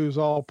even though he was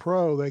all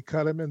pro, they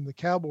cut him, and the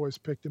Cowboys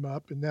picked him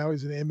up, and now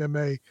he's an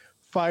MMA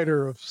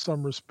fighter of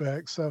some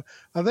respect. So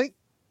I think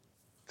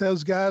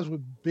those guys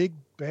with big,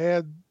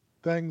 bad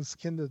things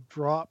tend to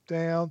drop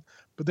down,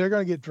 but they're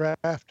going to get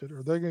drafted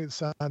or they're going to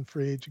sign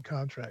free agent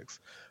contracts.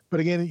 But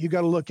again, you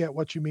got to look at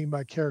what you mean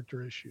by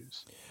character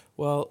issues.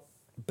 Well,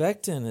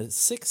 Becton is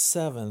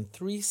 6'7",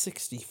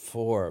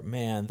 364.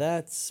 Man,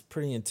 that's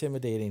pretty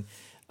intimidating.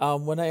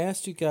 When I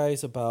asked you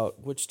guys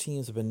about which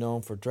teams have been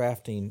known for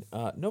drafting,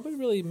 nobody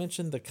really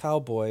mentioned the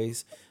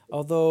Cowboys,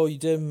 although you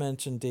did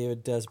mention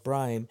Des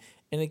Bryant.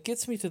 And it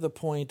gets me to the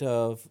point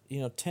of,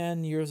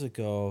 10 years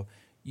ago,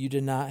 you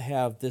did not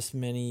have this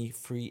many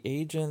free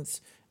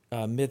agents,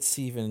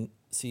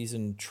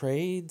 mid-season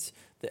trades.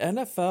 The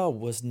NFL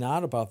was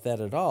not about that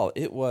at all.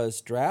 It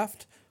was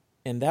draft,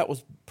 and that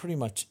was pretty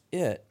much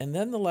it. And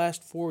then the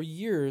last 4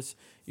 years,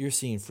 you're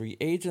seeing free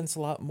agents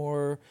a lot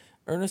more.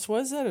 Ernest,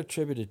 what is that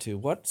attributed to?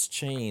 What's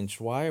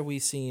changed? Why are we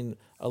seeing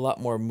a lot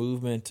more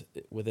movement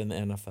within the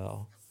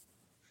NFL?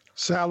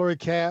 Salary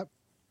cap.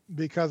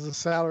 Because of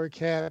salary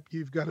cap,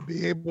 you've got to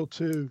be able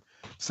to.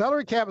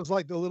 Salary cap is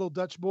like the little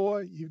Dutch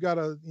boy. You've got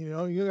to,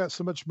 you got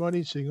so much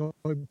money, so you can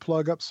only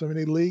plug up so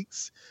many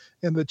leaks.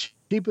 And the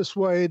cheapest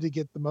way to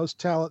get the most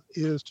talent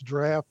is to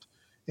draft,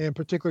 and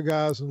particular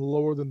guys in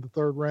lower than the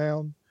third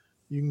round.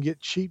 You can get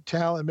cheap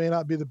talent. It may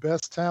not be the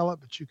best talent,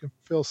 but you can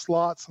fill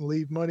slots and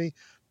leave money,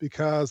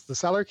 because the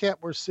salary cap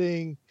we're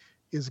seeing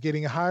is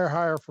getting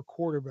higher for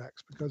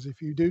quarterbacks. Because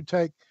if you do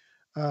take,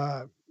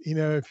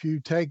 if you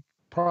take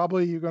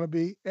probably you're going to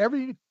be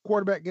every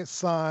quarterback gets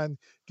signed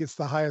gets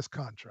the highest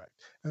contract,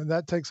 and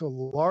that takes a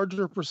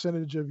larger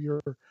percentage of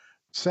your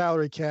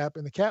salary cap,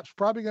 and the cap's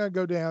probably going to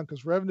go down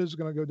because revenues is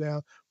going to go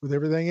down with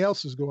everything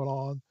else is going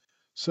on.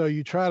 So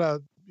you try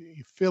to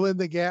fill in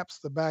the gaps,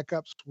 the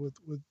backups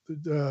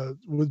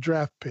with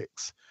draft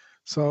picks.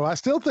 So I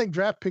still think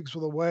draft picks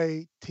are the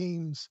way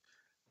teams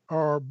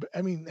are.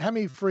 I mean, how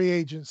many free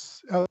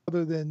agents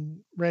other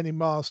than Randy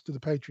Moss do the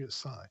Patriots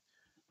sign?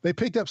 They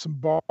picked up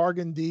some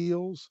bargain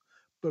deals,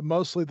 but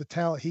mostly the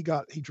talent he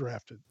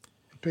drafted,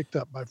 he picked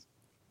up by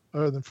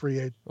other than free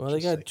agency. Well,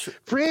 they got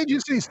free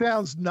agency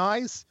sounds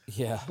nice,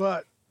 yeah,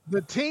 but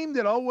the team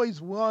that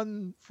always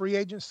won free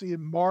agency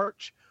in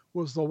March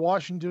was the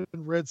Washington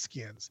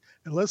Redskins,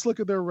 and let's look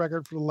at their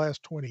record for the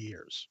last 20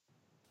 years.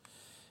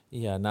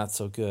 Yeah, not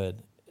so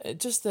good.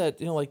 Just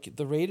that, like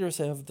the Raiders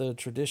have the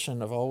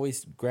tradition of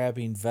always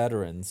grabbing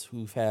veterans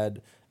who've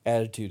had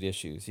attitude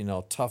issues,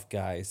 tough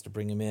guys to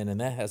bring them in,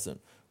 and that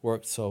hasn't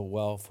worked so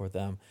well for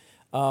them.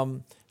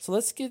 So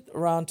let's get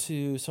around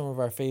to some of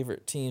our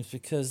favorite teams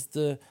because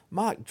the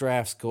mock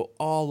drafts go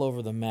all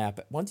over the map.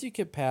 Once you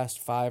get past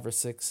 5 or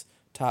 6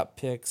 top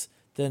picks,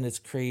 then it's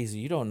crazy.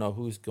 You don't know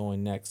who's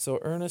going next. So,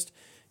 Ernest,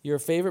 your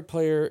favorite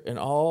player in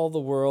all the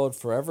world,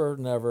 forever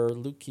and ever,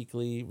 Luke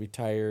Kuechly,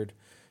 retired.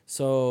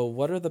 So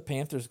what are the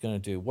Panthers going to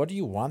do? What do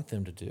you want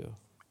them to do?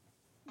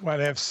 Well,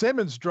 if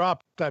Simmons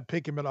dropped, I'd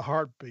pick him in a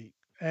heartbeat.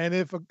 And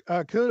if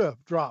Acuna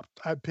dropped,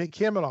 I'd pick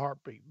him in a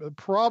heartbeat. But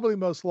probably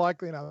most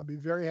likely, and I'd be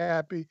very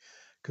happy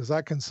because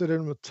I consider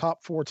him a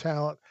top 4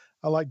 talent.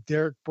 I like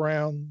Derek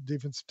Brown,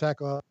 defensive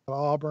tackle out of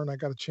Auburn. I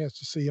got a chance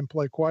to see him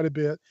play quite a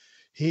bit.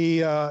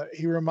 He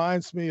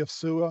reminds me of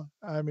Sua.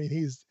 I mean,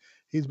 he's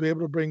been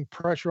able to bring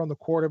pressure on the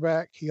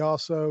quarterback. He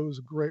also is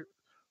a great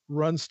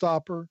run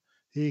stopper.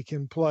 He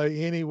can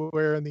play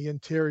anywhere in the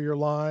interior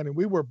line, and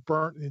we were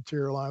burnt in the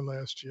interior line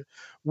last year.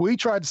 We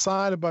tried to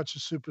sign a bunch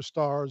of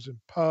superstars and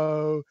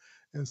Poe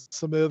and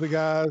some of the other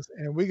guys,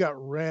 and we got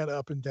ran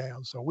up and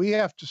down. So we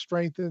have to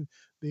strengthen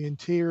the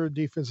interior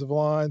defensive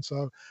line.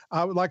 So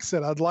I would, like I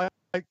said, I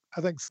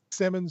think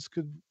Simmons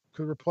could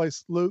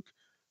replace Luke.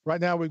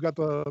 Right now we've got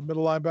the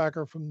middle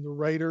linebacker from the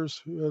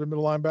Raiders, the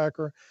middle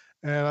linebacker,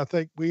 and I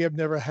think we have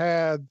never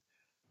had.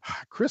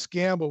 Chris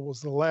Gamble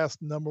was the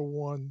last number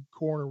 1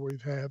 corner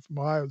we've had from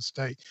Ohio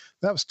State.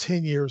 That was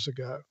 10 years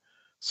ago.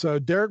 So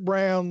Derek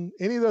Brown,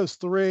 any of those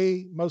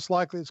 3, most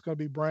likely it's going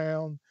to be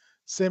Brown.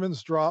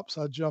 Simmons drops,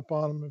 I jump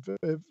on him.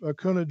 If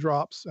Acuna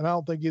drops, and I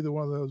don't think either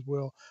one of those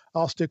will,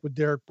 I'll stick with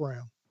Derek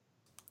Brown.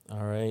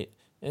 All right.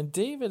 And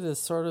David has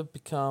sort of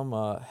become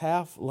a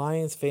half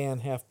Lions fan,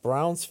 half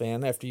Browns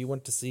fan after you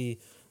went to see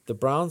the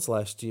Browns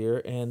last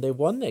year, and they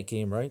won that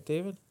game, right,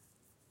 David?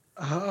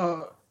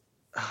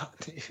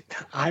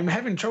 I'm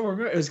having trouble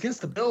remembering. It was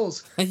against the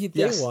Bills. They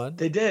won.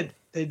 They did.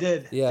 They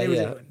did. Yeah,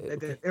 They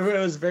did. It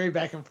was very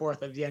back and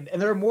forth at the end.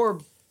 And there were more,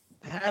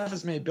 half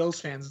as many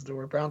Bills fans as there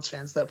were Browns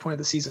fans at that point of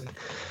the season.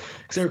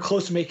 Because they were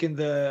close to making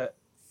the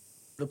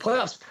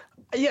playoffs.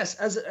 Yes,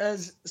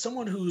 as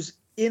someone who's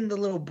in the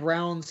little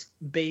Browns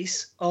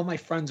base, all my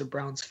friends are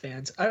Browns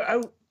fans.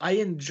 I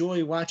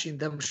enjoy watching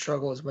them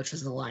struggle as much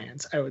as the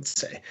Lions, I would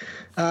say.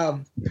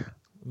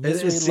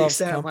 Misery loves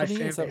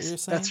company. Is that what you're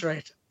saying? That's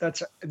right.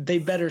 They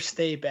better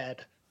stay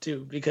bad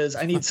too, because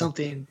I need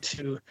something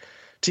to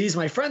tease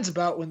my friends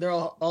about when they're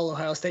all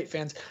Ohio State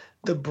fans.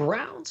 The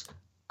Browns,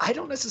 I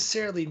don't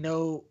necessarily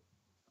know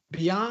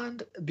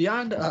beyond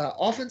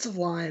offensive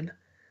line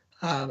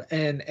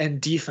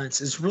and defense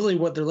is really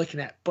what they're looking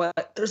at.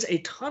 But there's a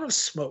ton of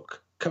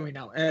smoke coming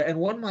out, and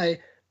one of my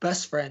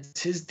best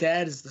friends, his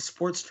dad is the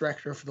sports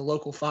director for the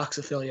local Fox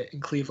affiliate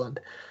in Cleveland.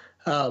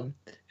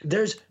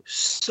 There's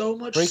so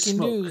much breaking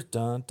smoke. News.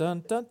 Dun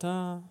dun dun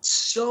dun.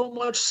 So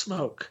much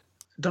smoke.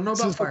 Don't know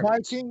about the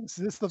Vikings.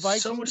 Is this the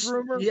Vikings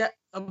rumor? Yeah,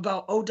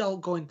 about Odell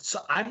going. So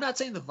I'm not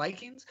saying the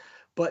Vikings,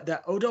 but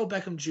that Odell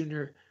Beckham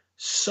Jr.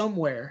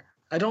 somewhere.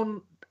 I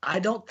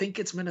don't think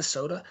it's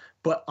Minnesota,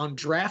 but on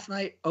draft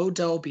night,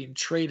 Odell being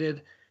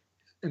traded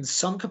in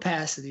some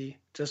capacity.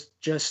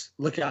 Just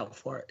look out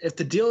for it. If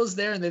the deal is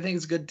there and they think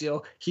it's a good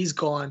deal, he's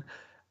gone.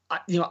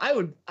 I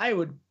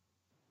would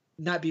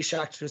not be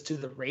shocked just to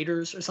the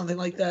Raiders or something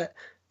like that.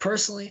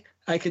 Personally,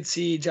 I could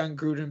see John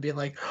Gruden being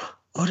like,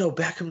 Odell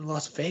Beckham in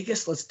Las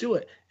Vegas, let's do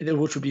it,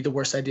 which would be the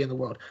worst idea in the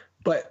world.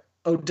 But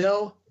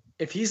Odell,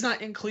 if he's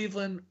not in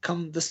Cleveland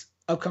come this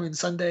upcoming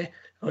Sunday,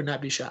 I would not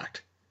be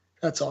shocked.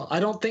 That's all. I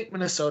don't think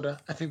Minnesota.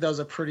 I think that was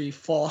a pretty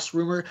false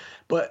rumor,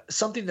 but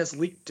something that's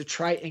leaked to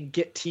try and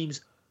get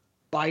teams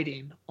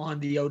biting on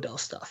the Odell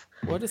stuff.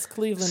 What does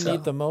Cleveland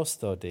need the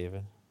most, though,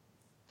 David?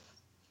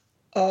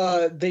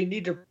 They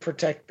need to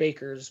protect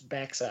Baker's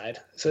backside.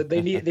 So they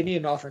need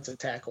an offensive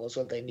tackle is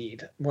what they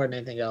need more than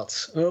anything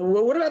else.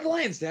 What about the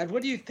Lions, Dad?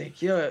 What do you think?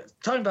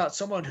 Talking about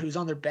someone who's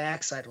on their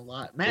backside a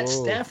lot. Matt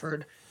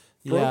Stafford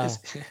broke his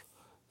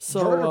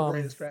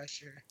vertebrae this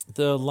past year.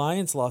 The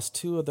Lions lost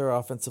 2 of their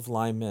offensive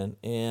linemen,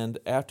 and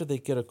after they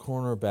get a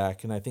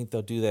cornerback, and I think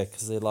they'll do that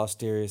because they lost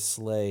Darius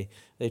Slay,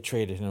 they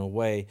traded him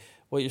away.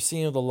 What you're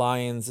seeing with the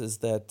Lions is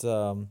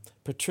that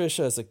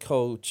Patricia as a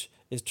coach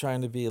is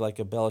trying to be like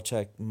a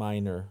Belichick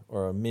minor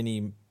or a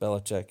mini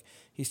Belichick.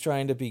 He's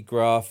trying to be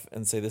gruff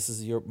and say this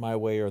is my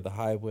way or the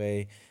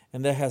highway,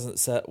 and that hasn't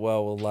set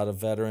well with a lot of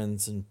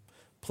veterans and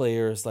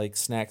players like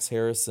Snacks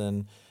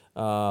Harrison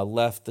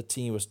left the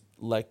team, was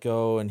let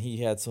go, and he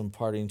had some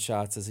parting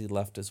shots as he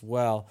left as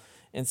well.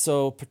 And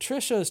so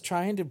Patricia is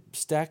trying to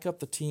stack up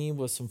the team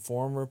with some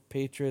former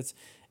Patriots,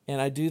 and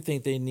I do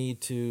think they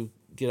need to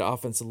get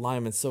offensive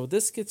linemen. So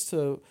this gets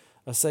to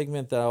a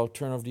segment that I'll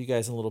turn over to you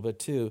guys in a little bit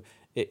too.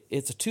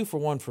 It's a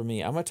 2-for-1 for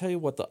me. I'm going to tell you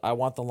what I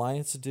want the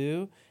Lions to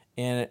do,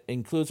 and it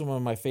includes one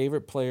of my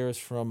favorite players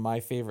from my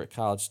favorite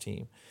college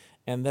team,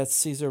 and that's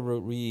Cesar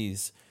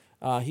Ruiz.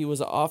 He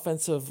was an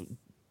offensive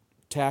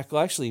tackle.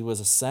 Actually, he was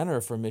a center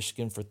for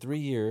Michigan for 3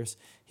 years.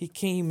 He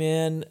came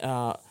in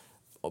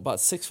about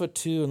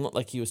 6'2" and looked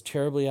like he was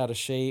terribly out of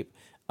shape,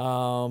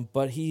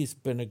 but he's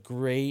been a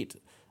great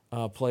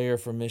player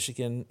for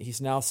Michigan.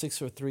 He's now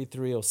 6'3",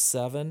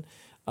 307.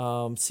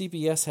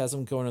 CBS has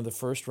him going in the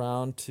first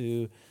round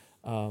to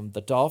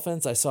the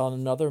Dolphins. I saw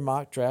another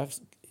mock draft.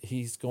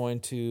 He's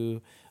going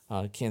to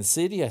Kansas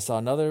City. I saw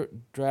another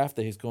draft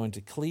that he's going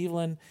to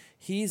Cleveland.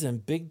 He's in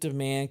big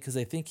demand because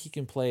I think he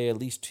can play at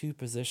least 2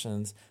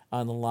 positions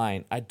on the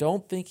line. I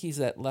don't think he's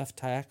that left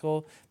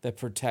tackle that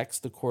protects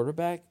the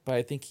quarterback, but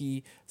I think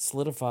he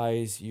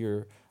solidifies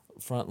your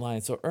front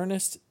line. So,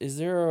 Ernest, is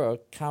there a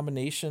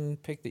combination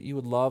pick that you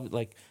would love,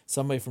 like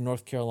somebody from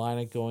North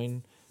Carolina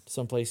going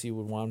someplace you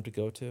would want him to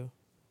go to?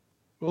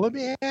 Well, let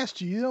me ask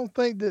you, you don't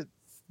think that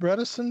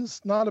Bredeson's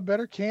not a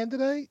better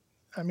candidate?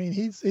 I mean,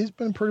 he's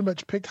been pretty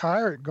much picked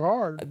higher at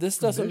guard. This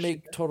doesn't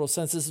make total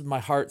sense. This is my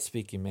heart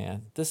speaking,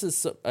 man. This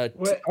is a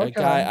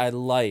guy I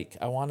like.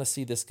 I want to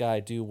see this guy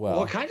do well.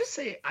 Well, can I just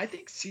say, I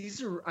think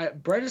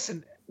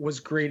Bredesen was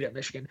great at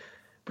Michigan,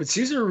 but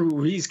Cesar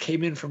Ruiz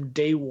came in from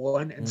day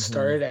one and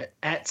started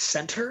at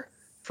center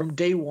from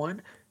day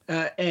one,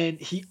 and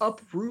he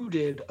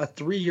uprooted a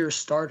 3-year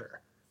starter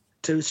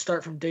to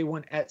start from day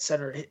one at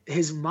center.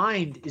 His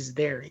mind is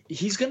there.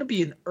 He's going to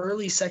be an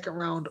early second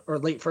round or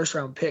late first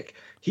round pick.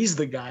 He's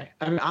the guy.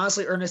 I mean,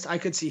 honestly, Ernest, I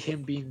could see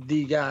him being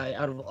the guy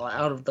out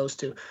of those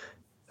two.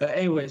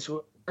 Anyways,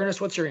 Ernest,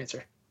 what's your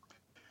answer?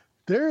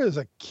 There is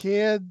a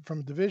kid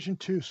from Division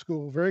II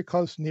school very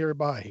close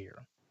nearby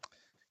here,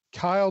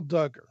 Kyle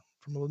Duggar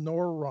from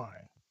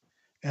Lenoir-Rhyne,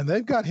 and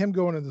they've got him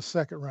going in the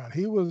second round.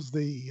 He was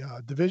the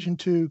Division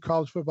II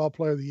College Football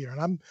Player of the Year,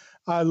 and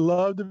I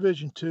love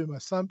Division II. My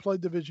son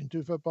played Division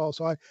II football,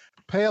 so I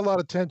pay a lot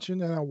of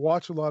attention and I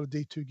watch a lot of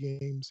D2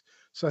 games.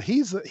 So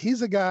he's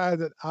a guy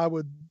that I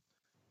would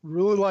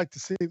really like to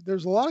see.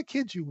 There's a lot of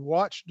kids you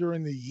watch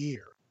during the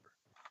year,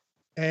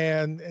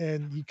 and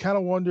you kind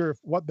of wonder if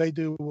what they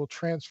do will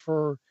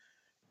transfer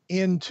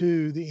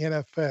into the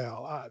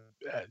NFL.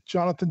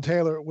 Jonathan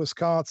Taylor at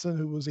Wisconsin,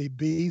 who was a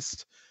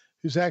beast,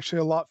 who's actually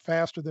a lot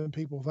faster than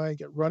people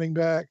think at running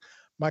back.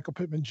 Michael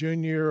Pittman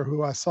Jr.,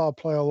 who I saw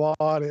play a lot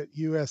at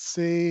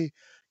USC.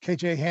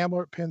 KJ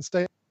Hamler at Penn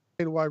State,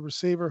 a wide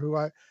receiver, who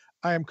I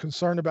am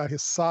concerned about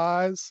his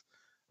size.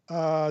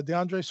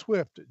 DeAndre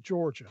Swift at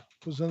Georgia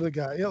was another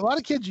guy. A lot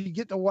of kids you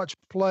get to watch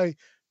play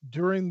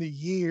during the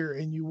year,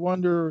 and you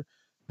wonder,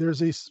 there's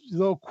these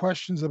little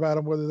questions about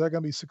them, whether they're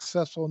going to be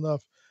successful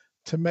enough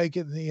to make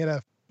it in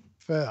the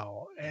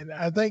NFL. And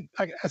I think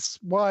that's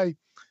why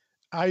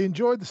I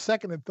enjoyed the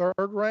second and third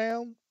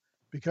round,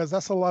 because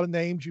that's a lot of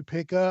names you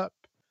pick up.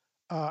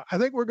 I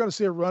think we're going to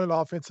see a run at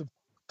offensive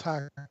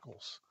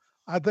tackles.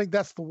 I think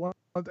that's the one.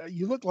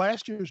 You look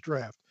last year's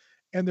draft,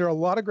 and there are a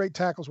lot of great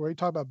tackles where you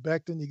talk about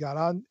Becton. You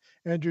got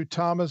Andrew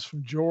Thomas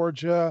from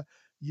Georgia.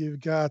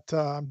 You've got,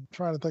 I'm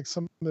trying to think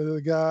some of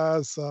the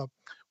guys,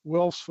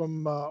 Wills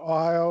from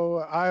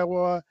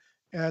Iowa,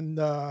 and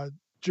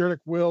Jedrick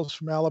Wills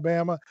from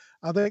Alabama.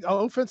 I think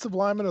offensive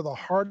linemen are the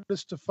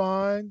hardest to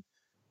find.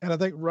 And I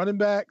think running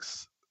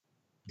backs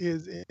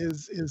is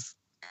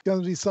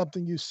going to be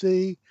something you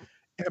see.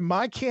 And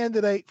my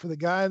candidate for the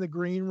guy in the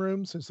green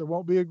room, since there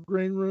won't be a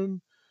green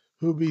room,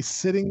 who'll be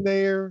sitting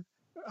there,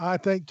 I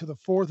think to the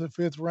 4th or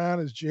 5th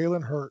round, is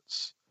Jalen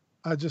Hurts.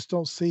 I just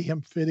don't see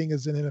him fitting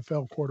as an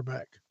NFL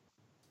quarterback.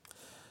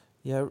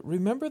 Yeah,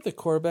 remember the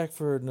quarterback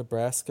for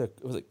Nebraska?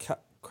 Was it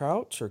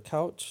Crouch or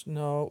Couch?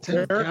 No.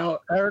 Eric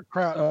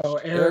Crouch. Oh,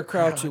 Eric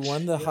Crouch, who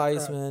won the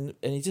Heisman,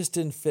 and he just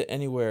didn't fit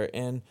anywhere.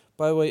 And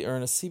by the way,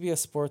 Ernest, CBS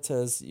Sports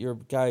has your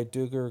guy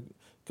Duggar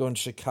going to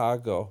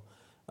Chicago.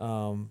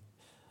 All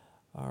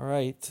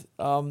right.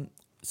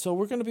 So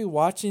we're going to be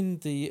watching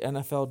the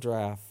NFL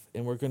draft,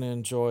 and we're going to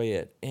enjoy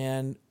it.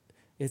 And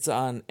it's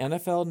on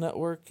NFL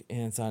Network,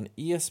 and it's on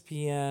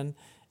ESPN.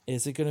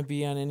 Is it going to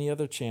be on any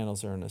other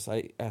channels, Ernest?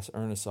 I asked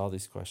Ernest all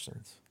these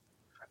questions.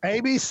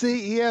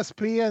 ABC,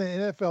 ESPN,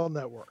 and NFL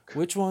Network.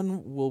 Which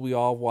one will we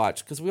all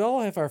watch? Because we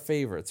all have our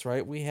favorites,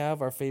 right? We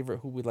have our favorite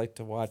who we like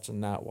to watch and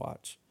not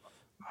watch.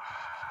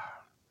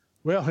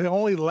 Well, he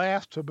only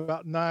lasts to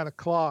about 9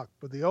 o'clock,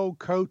 but the old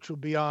coach will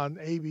be on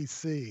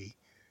ABC.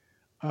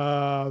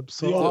 The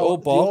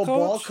old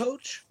ball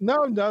coach?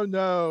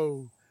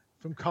 No.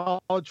 From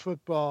college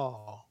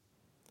football.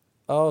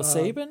 Oh,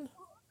 Saban?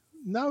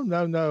 No.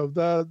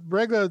 The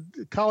regular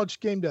College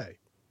Game Day.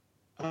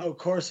 Oh,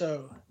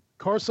 Corso.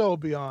 Corso will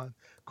be on.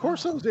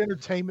 Corso's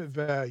entertainment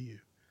value.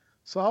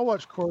 So I'll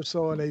watch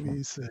Corso on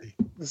ABC.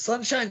 The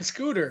Sunshine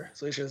Scooter.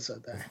 So we should have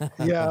said that.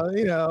 Yeah,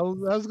 I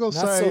was going to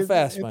say. Not so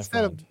fast, my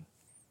friend.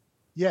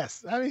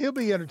 Yes. I mean, he'll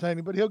be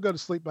entertaining, but he'll go to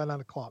sleep by 9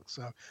 o'clock.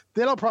 So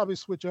then I'll probably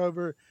switch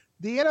over.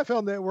 The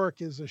NFL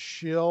Network is a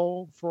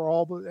shill for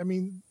all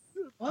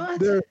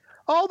the,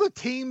 all the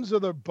teams are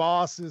their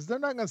bosses. They're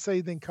not going to say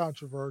anything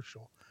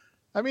controversial.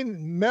 I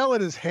mean, Mel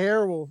and his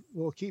hair will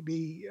keep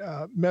me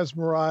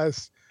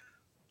mesmerized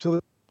till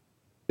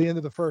the end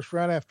of the first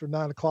round after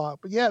 9 o'clock.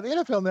 But yeah, the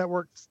NFL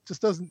Network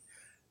just doesn't,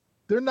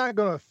 they're not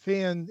going to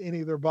offend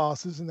any of their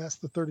bosses, and that's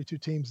the 32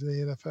 teams in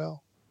the NFL.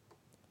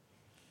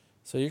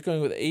 So you're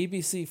going with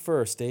ABC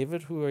first,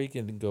 David. Who are you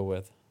going to go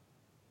with?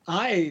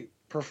 I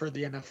prefer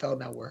the NFL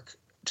Network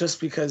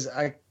just because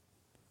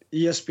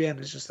ESPN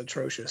is just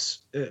atrocious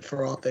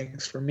for all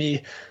things for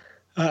me.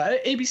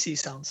 ABC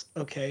sounds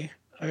okay.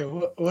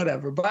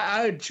 Whatever, but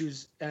I would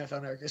choose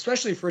NFL Network,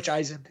 especially if Rich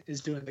Eisen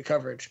is doing the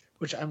coverage,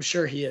 which I'm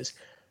sure he is.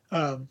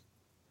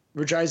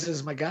 Rich Eisen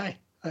is my guy.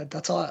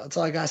 That's all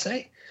I gotta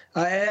say.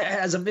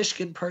 As a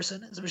Michigan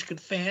person, as a Michigan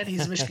fan,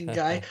 he's a Michigan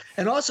guy.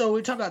 And also,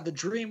 we talk about the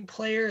dream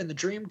player and the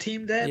dream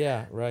team. That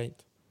yeah, right.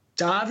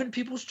 Donovan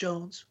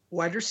Peoples-Jones,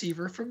 wide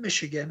receiver from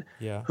Michigan,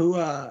 yeah, who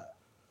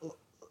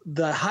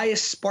the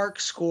highest spark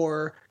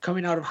score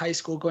coming out of high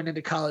school going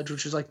into college,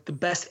 which is like the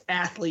best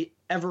athlete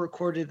ever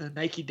recorded in the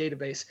Nike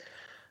database.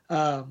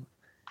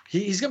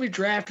 He's going to be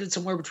drafted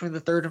somewhere between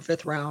the 3rd and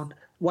 5th round,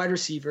 wide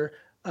receiver.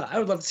 I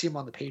would love to see him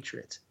on the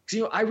Patriots.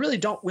 Because, I really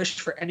don't wish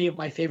for any of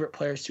my favorite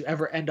players to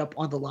ever end up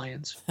on the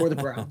Lions or the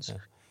Browns.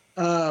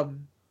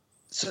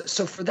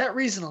 So for that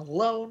reason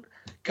alone,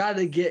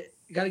 gotta get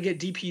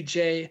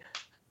DPJ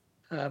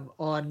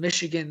on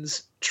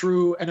Michigan's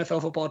true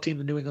NFL football team,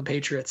 the New England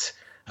Patriots.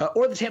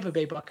 Or the Tampa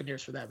Bay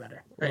Buccaneers, for that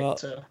matter. Right. Well,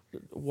 so,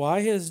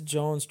 why has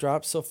Jones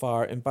dropped so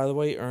far? And by the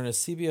way,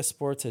 Ernest, CBS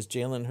Sports has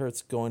Jalen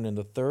Hurts going in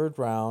the 3rd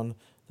round,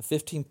 the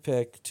 15th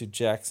pick to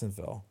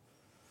Jacksonville.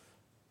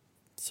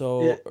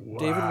 So, yeah. Wow.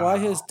 David, why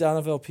has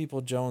Donovan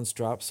Peoples-Jones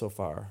dropped so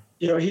far?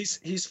 He's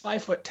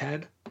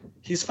 5'10".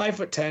 He's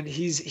 5'10".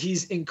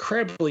 He's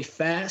incredibly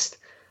fast.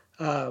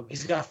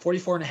 He's got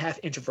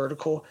 44.5-inch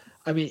vertical.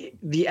 I mean,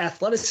 the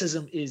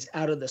athleticism is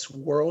out of this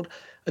world.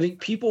 I think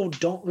people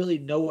don't really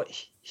know what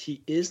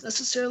he is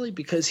necessarily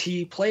because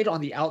he played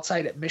on the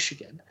outside at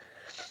Michigan,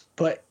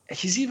 but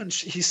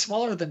he's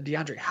smaller than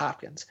DeAndre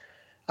Hopkins.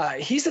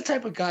 He's the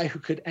type of guy who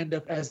could end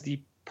up as the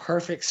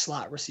perfect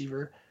slot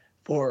receiver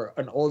for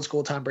an old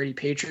school Tom Brady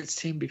Patriots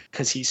team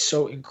because he's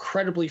so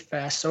incredibly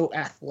fast, so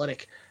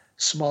athletic,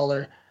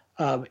 smaller.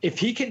 If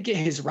he can get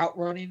his route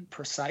running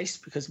precise,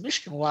 because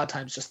Michigan a lot of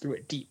times just threw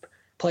it deep,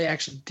 play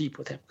action deep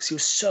with him because he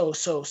was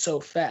so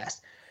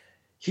fast.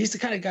 He's the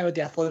kind of guy with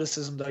the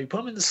athleticism, though. You put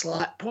him in the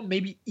slot, put him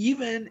maybe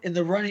even in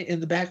the running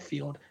in the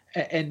backfield,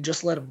 and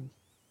just let him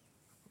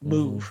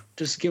move. Mm-hmm.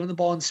 Just give him the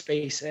ball in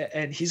space,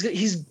 and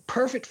he's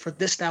perfect for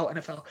this style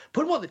NFL.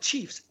 Put him on the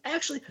Chiefs.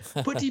 Actually,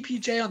 put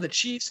DPJ on the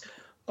Chiefs.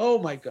 Oh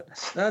my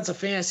goodness, that's a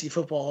fantasy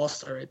football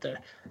all-star right there.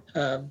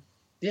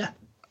 Yeah.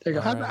 There you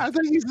go. I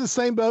think he's the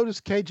same boat as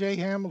KJ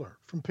Hamler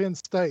from Penn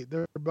State.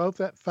 They're both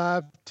at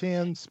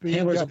 5'10" speed.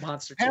 Hamler's a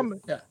monster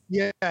too.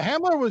 Yeah,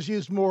 Hamler was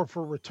used more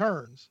for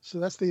returns, so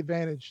that's the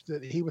advantage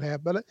that he would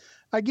have. But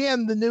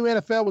again, the new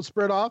NFL with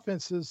spread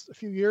offenses a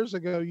few years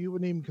ago, you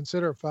wouldn't even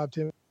consider a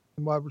 5'10"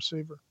 wide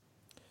receiver.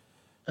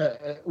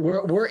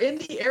 We're in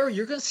the era.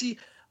 You're going to see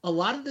a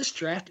lot of this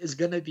draft is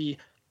going to be,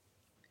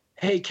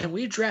 hey, can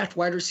we draft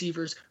wide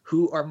receivers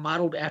who are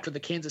modeled after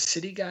the Kansas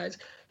City guys?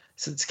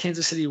 Since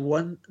Kansas City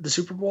won the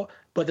Super Bowl.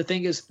 But the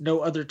thing is,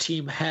 no other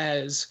team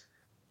has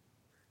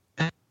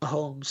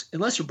Mahomes,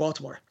 unless you're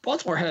Baltimore.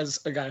 Baltimore has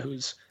a guy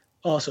who's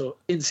also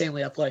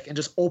insanely athletic and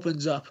just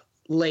opens up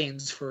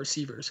lanes for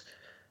receivers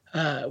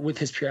with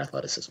his pure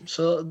athleticism.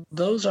 So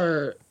there's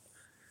gonna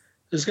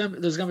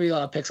be a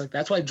lot of picks like that.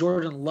 That's why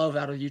Jordan Love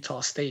out of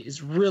Utah State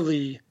is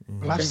really.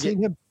 I've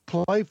seen him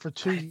play for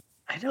 2 years.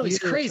 I know he's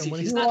crazy.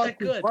 He's not that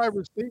good. Wide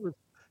receivers,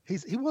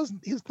 he was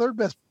third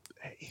best.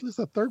 He was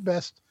the third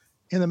best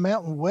in the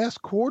Mountain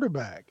West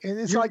quarterback. And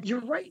it's you're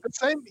right.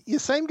 The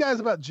same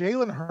guys about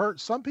Jalen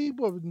Hurts. Some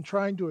people have been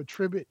trying to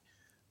attribute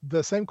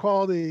the same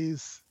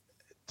qualities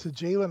to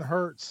Jalen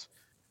Hurts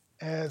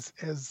as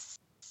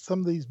some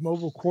of these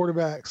mobile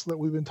quarterbacks that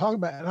we've been talking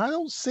about. And I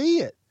don't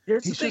see it.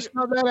 He's just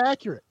not that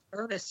accurate.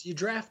 Ernest, you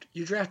draft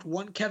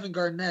one Kevin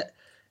Garnett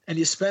and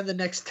you spend the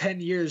next 10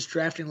 years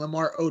drafting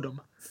Lamar Odom.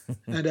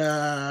 And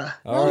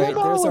all right,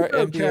 there's our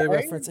NBA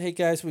reference. Hey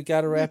guys, we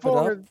got to wrap it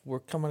up. We're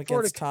coming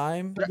against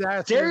time.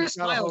 Darius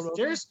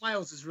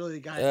Miles is really the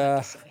guy.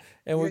 To say.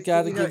 And we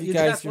got to give you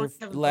guys your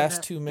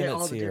last 2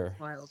 minutes here.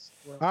 All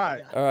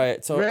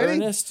right. So ready?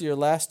 Ernest, your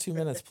last 2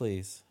 minutes,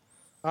 please.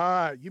 All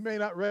right. You may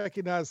not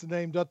recognize the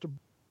name Dr.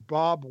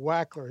 Bob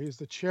Wackler. He's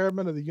the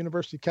chairman of the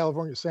University of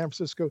California, San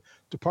Francisco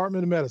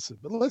Department of Medicine.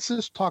 But let's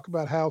just talk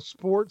about how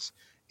sports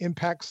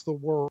impacts the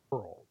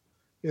world.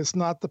 It's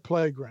not the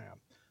playground.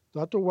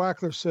 Dr.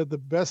 Wackler said the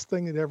best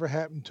thing that ever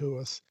happened to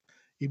us,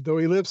 even though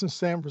he lives in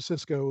San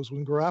Francisco, was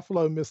when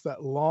Garofalo missed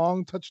that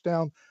long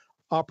touchdown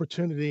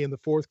opportunity in the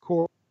fourth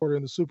quarter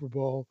in the Super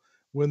Bowl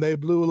when they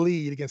blew a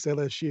lead against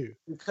LSU.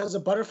 Because a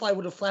butterfly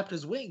would have flapped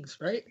his wings,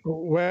 right?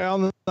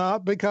 Well,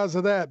 not because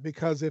of that,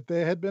 because if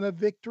there had been a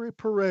victory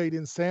parade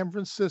in San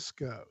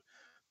Francisco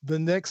the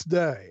next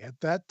day, at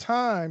that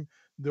time,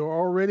 there were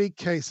already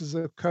cases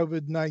of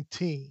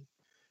COVID-19.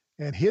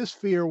 And his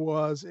fear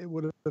was it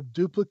would have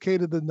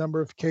duplicated the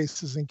number of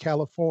cases in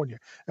California.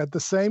 At the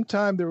same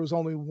time, there was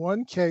only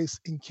one case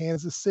in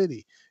Kansas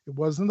City. It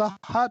wasn't a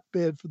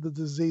hotbed for the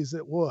disease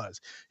it was.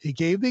 He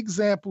gave the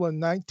example in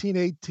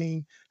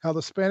 1918 how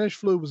the Spanish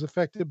flu was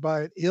affected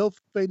by an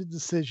ill-fated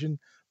decision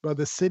by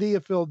the city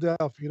of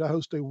Philadelphia to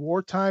host a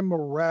wartime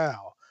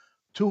morale.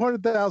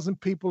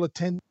 200,000 people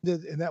attended,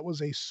 and that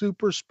was a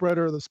super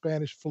spreader of the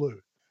Spanish flu.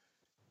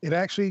 It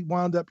actually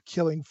wound up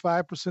killing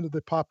 5% of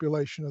the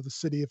population of the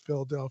city of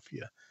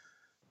Philadelphia.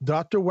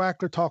 Dr.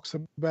 Wackler talks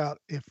about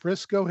if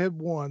Frisco had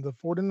won, the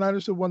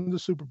 49ers had won the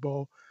Super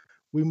Bowl,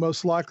 we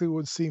most likely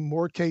would see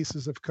more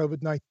cases of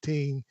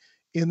COVID-19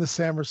 in the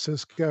San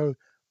Francisco,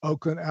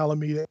 Oakland,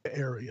 Alameda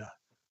area.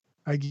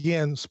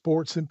 Again,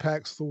 sports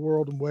impacts the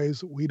world in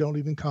ways that we don't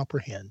even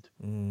comprehend.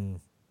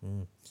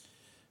 Mm-hmm.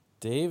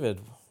 David,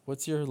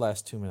 what's your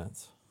last 2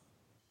 minutes?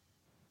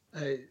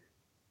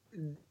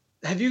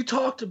 Have you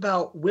talked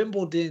about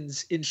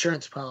Wimbledon's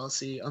insurance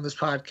policy on this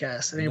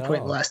podcast at any point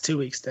in the last 2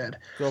 weeks, Ted?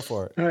 Go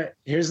for it. All right.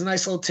 Here's a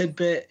nice little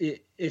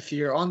tidbit. If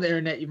you're on the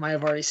internet, you might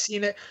have already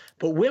seen it.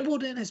 But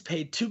Wimbledon has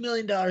paid $2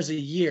 million a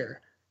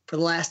year for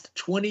the last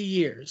 20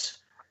 years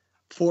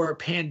for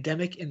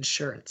pandemic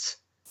insurance.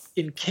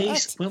 In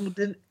case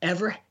Wimbledon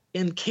ever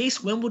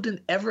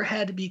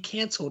had to be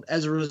canceled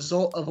as a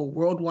result of a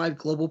worldwide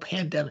global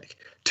pandemic.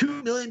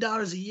 $2 million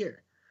a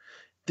year.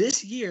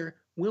 This year,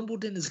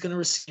 Wimbledon is going to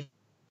receive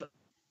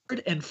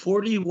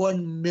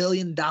 $141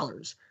 million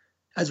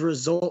as a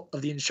result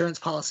of the insurance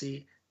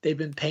policy they've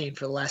been paying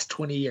for the last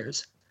 20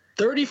 years.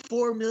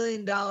 $34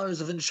 million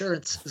of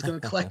insurance is going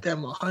to collect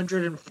them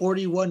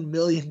 $141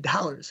 million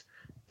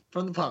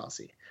from the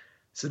policy.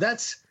 So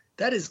that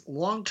is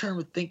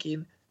long-term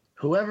thinking.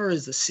 Whoever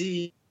is the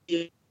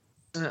CEO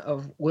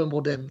of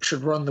Wimbledon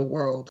should run the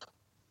world.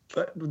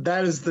 But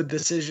that is the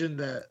decision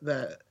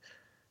that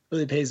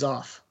really pays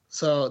off.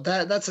 So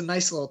that's a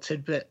nice little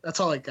tidbit. That's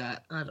all I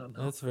got. I don't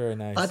know. That's very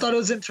nice. I thought it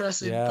was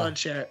interesting. Yeah. Thought I'd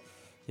share it.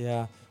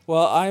 Yeah.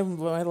 Well,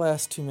 my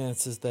last 2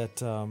 minutes is that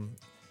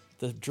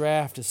the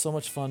draft is so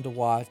much fun to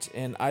watch,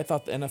 and I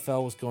thought the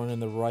NFL was going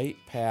in the right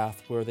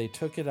path where they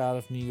took it out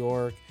of New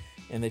York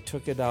and they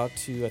took it out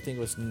to, I think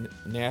it was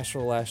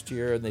Nashville last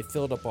year, and they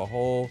filled up a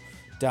whole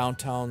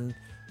downtown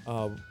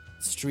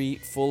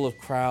street full of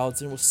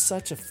crowds, and it was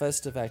such a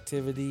festive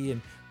activity.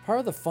 And part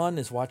of the fun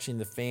is watching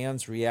the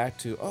fans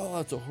react to, oh,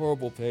 that's a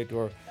horrible pick,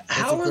 or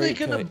how are they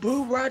going to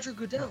boo Roger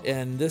Goodell?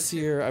 And this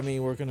year, I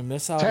mean, we're going to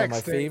miss out on my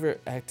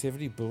favorite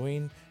activity,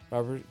 booing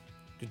Robert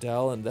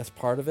Goodell, and that's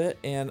part of it.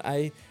 And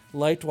I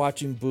liked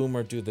watching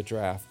Boomer do the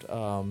draft.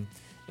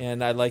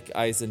 And I like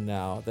Eisen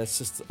now. That's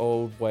just the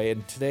old way.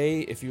 And today,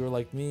 if you were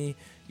like me,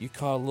 you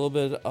caught a little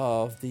bit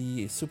of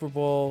the Super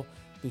Bowl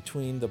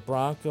between the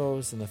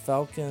Broncos and the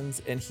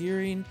Falcons, and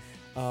hearing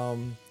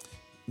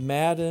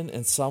Madden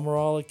and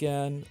Summerall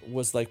again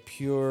was like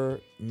pure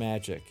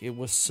magic. It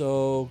was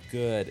so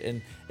good,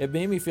 and it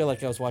made me feel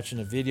like I was watching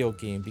a video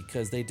game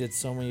because they did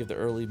so many of the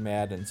early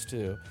Maddens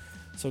too.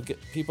 So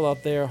people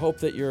out there, hope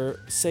that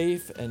you're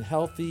safe and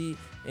healthy,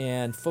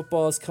 and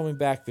football is coming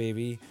back,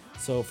 baby.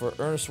 So for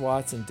Ernest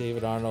Watts and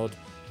David Arnold,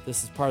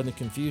 this is Pardon the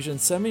Confusion.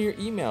 Send me your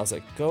emails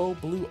at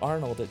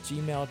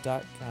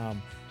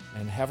gobluearnold@gmail.com,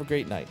 and have a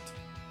great night.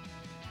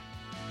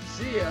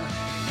 See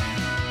ya.